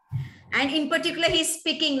respectful? And in particular, he's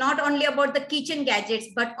speaking not only about the kitchen gadgets,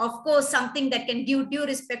 but of course, something that can give due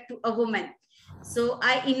respect to a woman. So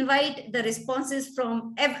I invite the responses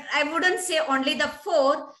from, I wouldn't say only the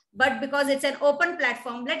 4, but because it's an open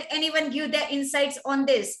platform, let anyone give their insights on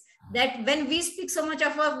this. That when we speak so much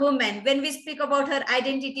of a woman, when we speak about her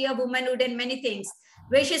identity of womanhood and many things,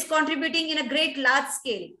 where she's contributing in a great large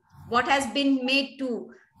scale, what has been made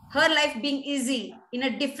to her life being easy in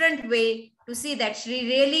a different way, to see that she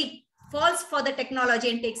really falls for the technology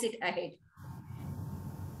and takes it ahead.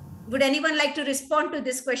 Would anyone like to respond to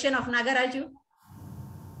this question of Nagaraju?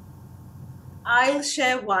 I'll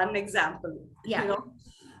share one example. Yeah.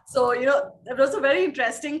 So, it was a very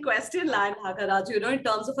interesting question, Lion Nagaraju, in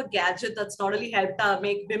terms of a gadget that's not only helped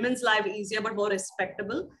make women's life easier, but more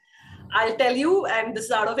respectable. I'll tell you, and this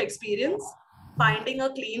is out of experience, finding a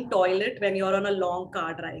clean toilet when you're on a long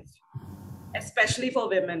car drive, especially for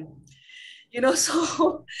women.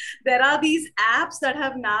 So there are these apps that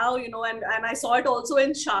have now, and I saw it also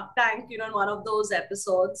in Shark Tank, in one of those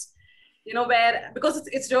episodes, where, because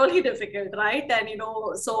it's really difficult, right? And, and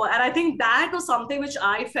I think that was something which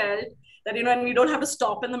I felt that, and we don't have to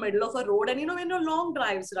stop in the middle of a road and, in long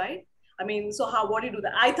drives, right? I mean, so what do you do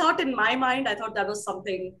that? I thought in my mind, that was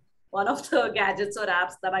something, one of the gadgets or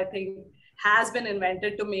apps that I think has been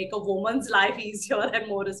invented to make a woman's life easier and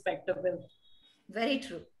more respectable. Very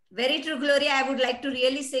true. Very true, Gloria. I would like to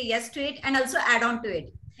really say yes to it and also add on to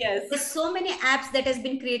it. Yes. There's so many apps that has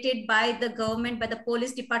been created by the government, by the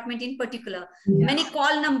police department in particular. Yeah. Many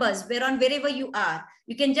call numbers where on wherever you are,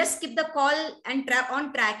 you can just skip the call and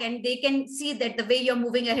on track, and they can see that the way you're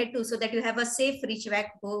moving ahead to, so that you have a safe reach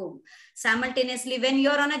back home. Simultaneously, when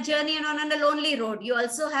you're on a journey and on a lonely road, you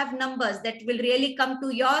also have numbers that will really come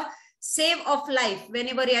to your save of life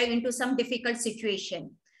whenever you are into some difficult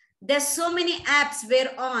situation. There's so many apps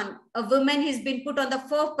whereon a woman has been put on the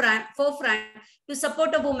forefront to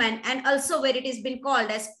support a woman, and also where it has been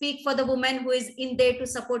called as speak for the woman who is in there to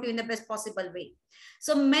support you in the best possible way.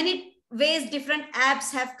 So many ways different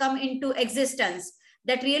apps have come into existence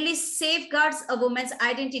that really safeguards a woman's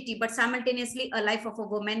identity, but simultaneously a life of a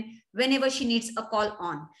woman whenever she needs a call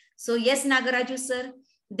on. So yes, Nagaraju sir,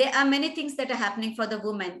 there are many things that are happening for the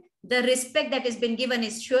woman. The respect that has been given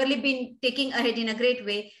is surely been taking ahead in a great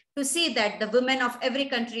way to see that the women of every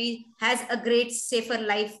country has a great safer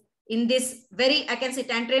life in this very, I can say,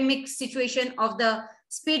 tantramic situation of the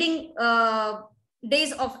speeding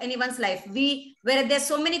days of anyone's life. Where there's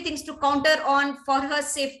so many things to counter on for her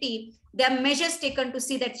safety, there are measures taken to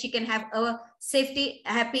see that she can have a safety,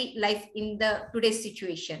 happy life in the today's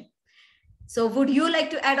situation. So would you like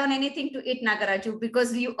to add on anything to it, Nagaraju?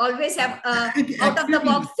 Because you always have out of the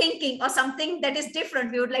box thinking or something that is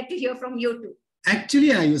different. We would like to hear from you too.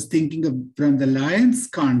 Actually, I was thinking from the Lions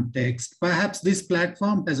context, perhaps this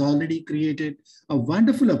platform has already created a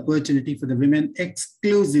wonderful opportunity for the women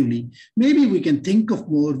exclusively. Maybe we can think of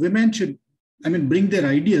more. Women should, bring their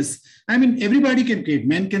ideas. Everybody can create.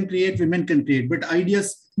 Men can create, women can create, but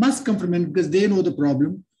ideas must come from men because they know the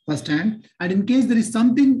problem firsthand. And in case there is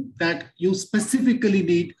something that you specifically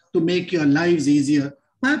need to make your lives easier,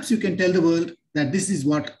 perhaps you can tell the world that this is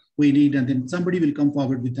what we need, and then somebody will come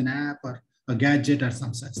forward with an app or a gadget or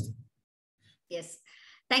some such thing. Yes.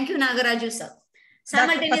 Thank you, Nagaraju sir.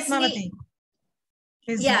 Simultaneously,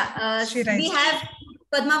 we have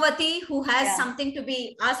Padmavati, who has something to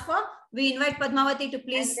be asked for. We invite Padmavati to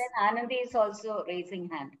please. And then Anandi is also raising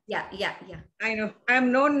hand. Yeah. I know. I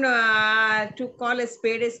am known to call a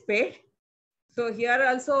spade. So here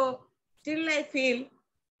also, still I feel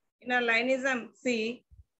in our linism, see,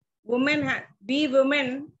 women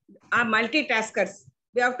are multitaskers.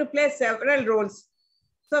 We have to play several roles.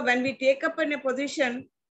 So when we take up in a position,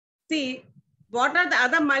 see, what are the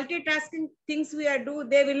other multitasking things we are do,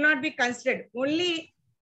 they will not be considered. Only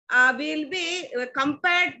we will be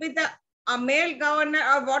compared with a male governor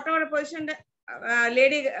or whatever position,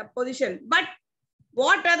 lady position. But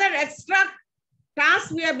what other extra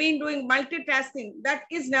tasks we have been doing, multitasking, that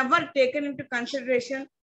is never taken into consideration.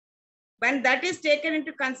 When that is taken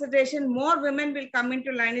into consideration, more women will come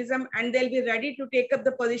into linism and they'll be ready to take up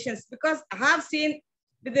the positions. Because I have seen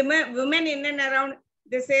with the women in and around,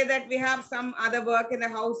 they say that we have some other work in the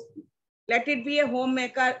house. Let it be a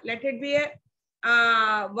homemaker, let it be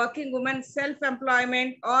a working woman,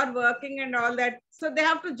 self-employment or working and all that. So they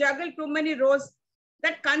have to juggle too many roles.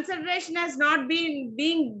 That consideration has not been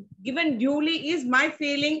being given duly is my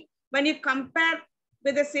feeling when you compare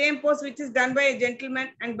with the same post which is done by a gentleman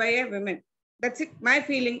and by a woman. That's it, my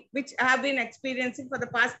feeling, which I have been experiencing for the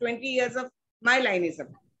past 20 years of my linism.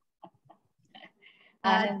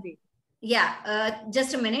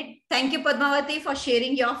 Just a minute. Thank you, Padmavati, for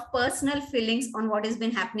sharing your personal feelings on what has been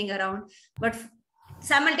happening around. But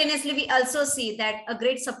simultaneously, we also see that a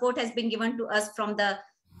great support has been given to us from the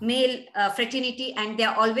male fraternity, and they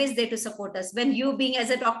are always there to support us. When you being as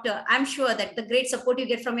a doctor, I'm sure that the great support you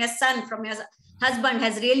get from your son, from your husband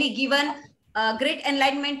has really given great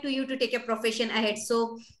enlightenment to you to take your profession ahead.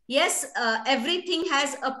 So yes, everything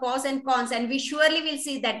has a pros and cons, and we surely will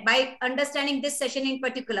see that by understanding this session in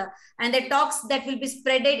particular and the talks that will be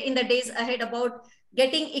spreaded in the days ahead about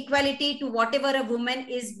getting equality to whatever a woman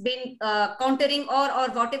is being countering or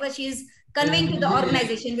whatever she is conveying to the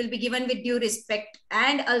organization will be given with due respect.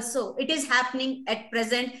 And also it is happening at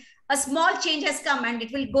present. A small change has come and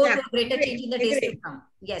it will go to a greater change in the days to come.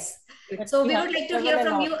 Yes. So we would like to hear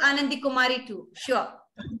from you, Anandi Kumari, too. Sure.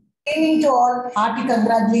 Good evening to all. Hearty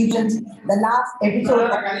congratulations. The last episode.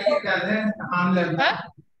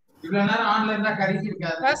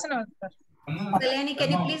 Kalyani,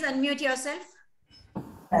 can you please unmute yourself?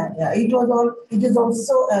 It is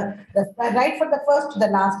also right from the first to the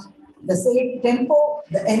last. The same tempo,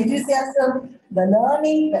 the enthusiasm, the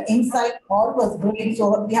learning, the insight, all was great.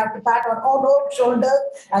 So we have to pat on all our shoulders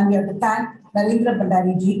and we have to thank Narendra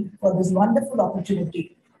Bhandari ji for this wonderful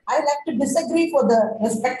opportunity. I like to disagree for the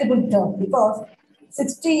respectable term because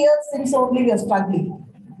 60 years since only we are struggling.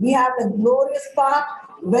 We have a glorious part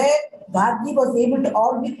where Gandhi was able to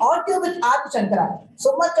argue with Adi Shankara.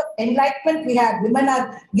 So much of enlightenment we had. Women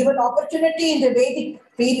are given opportunity in the Vedic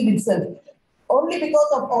period itself. Only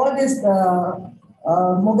because of all this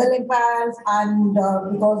Mughal empires and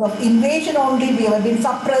because of invasion only we have been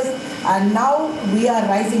suppressed and now we are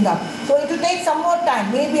rising up. So it will take some more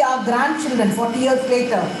time. Maybe our grandchildren 40 years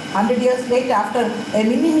later, 100 years later after a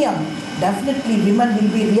millennium, definitely women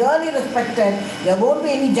will be really respected. There won't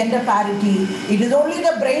be any gender parity. It is only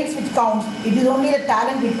the brains which counts. It is only the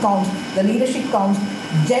talent which counts. The leadership counts.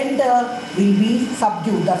 Gender will be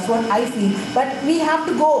subdued. That's what I feel. But we have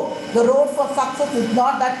to go. The road for success is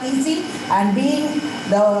not that easy. And being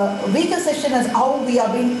the weaker session is how we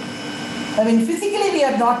have been. I mean, physically we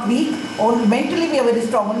are not weak, only mentally we are very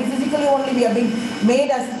strong. Only physically only we have been made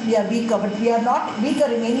as we are weaker, but we are not weaker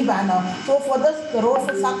in any manner. So for this, the road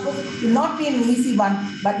for success will not be an easy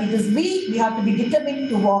one, but it is we have to be determined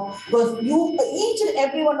to walk. Because you, each and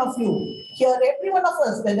every one of you, here, every one of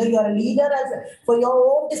us, whether you are a leader for your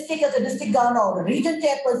own district as a district governor or a region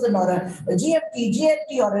chairperson or a GMT,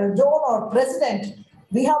 GMT or a zone or president,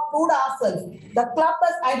 we have proved ourselves. The club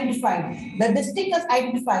has identified, the district has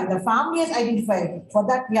identified, the family has identified. For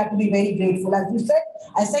that, we have to be very grateful. As you said,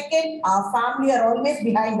 I second, our family are always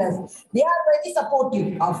behind us. They are very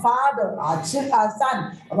supportive. Our father, our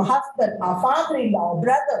son, our husband, our father-in-law, our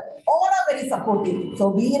brother, all are very supportive. So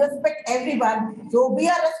we respect everyone. So we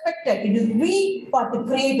are respected. It is we who have to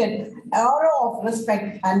create an aura of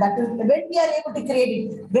respect. And that is when we are able to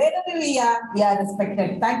create it, wherever we are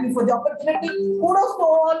respected. Thank you for the opportunity. Kudos to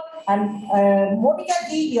all. And Monica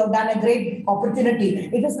ji, you have done a great opportunity.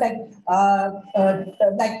 It is like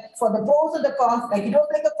for the pros and the cons, like it was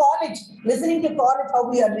like a college, listening to college, how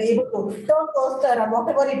we are able to turn coaster and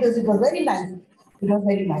whatever it is. It was very nice. It was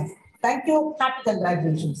very nice. Thank you. Happy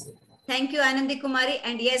congratulations. Thank you, Anandi Kumari.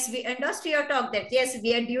 And yes, we endorsed your talk that yes,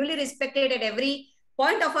 we are duly respected at every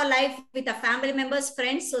point of our life with our family members,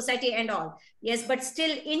 friends, society, and all. Yes, but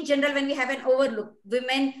still, in general, when we have an overlook,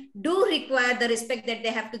 women do require the respect that they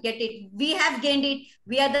have to get it. We have gained it.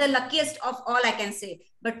 We are the luckiest of all, I can say.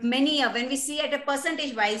 But many, when we see at a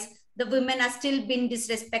percentage wise, the women are still being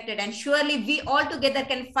disrespected. And surely we all together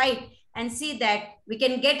can fight and see that we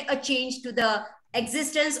can get a change to the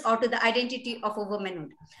existence or to the identity of a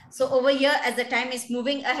womanhood. So over here, as the time is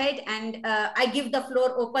moving ahead, and I give the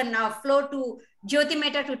floor open now, floor to Jyoti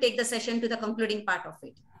Mehta to take the session to the concluding part of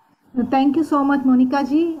it. Thank you so much, Monica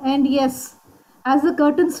ji. And yes, as the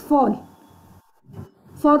curtains fall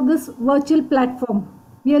for this virtual platform,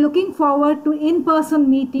 we are looking forward to in-person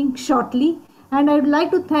meeting shortly. And I would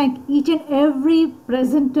like to thank each and every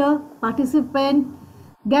presenter, participant,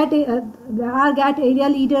 our GAT area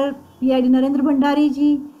leader, PID Narendra Bhandari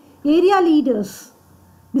ji, area leaders,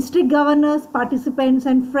 district governors, participants,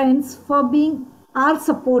 and friends for being our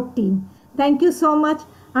support team. Thank you so much.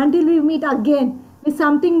 Until we meet again with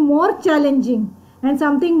something more challenging and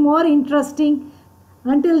something more interesting.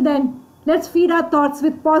 Until then, let's feed our thoughts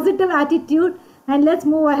with positive attitude and let's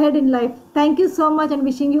move ahead in life. Thank you so much and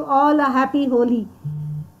wishing you all a happy Holi.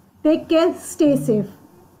 Take care, stay safe.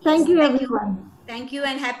 Thank you, everyone. Thank you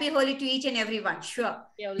and happy Holi to each and everyone. Sure.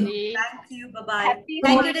 Thank you. Bye-bye.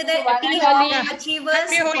 Thank you to the team of achiEVErs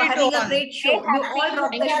for having a great show. You all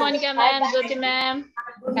rock Thank the you, show. Monica ma'am, Jyoti ma'am.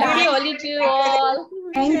 Happy Holi to you all.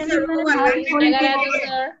 Thank you. Happy Holi. Nagaraju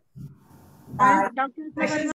sir. Bye.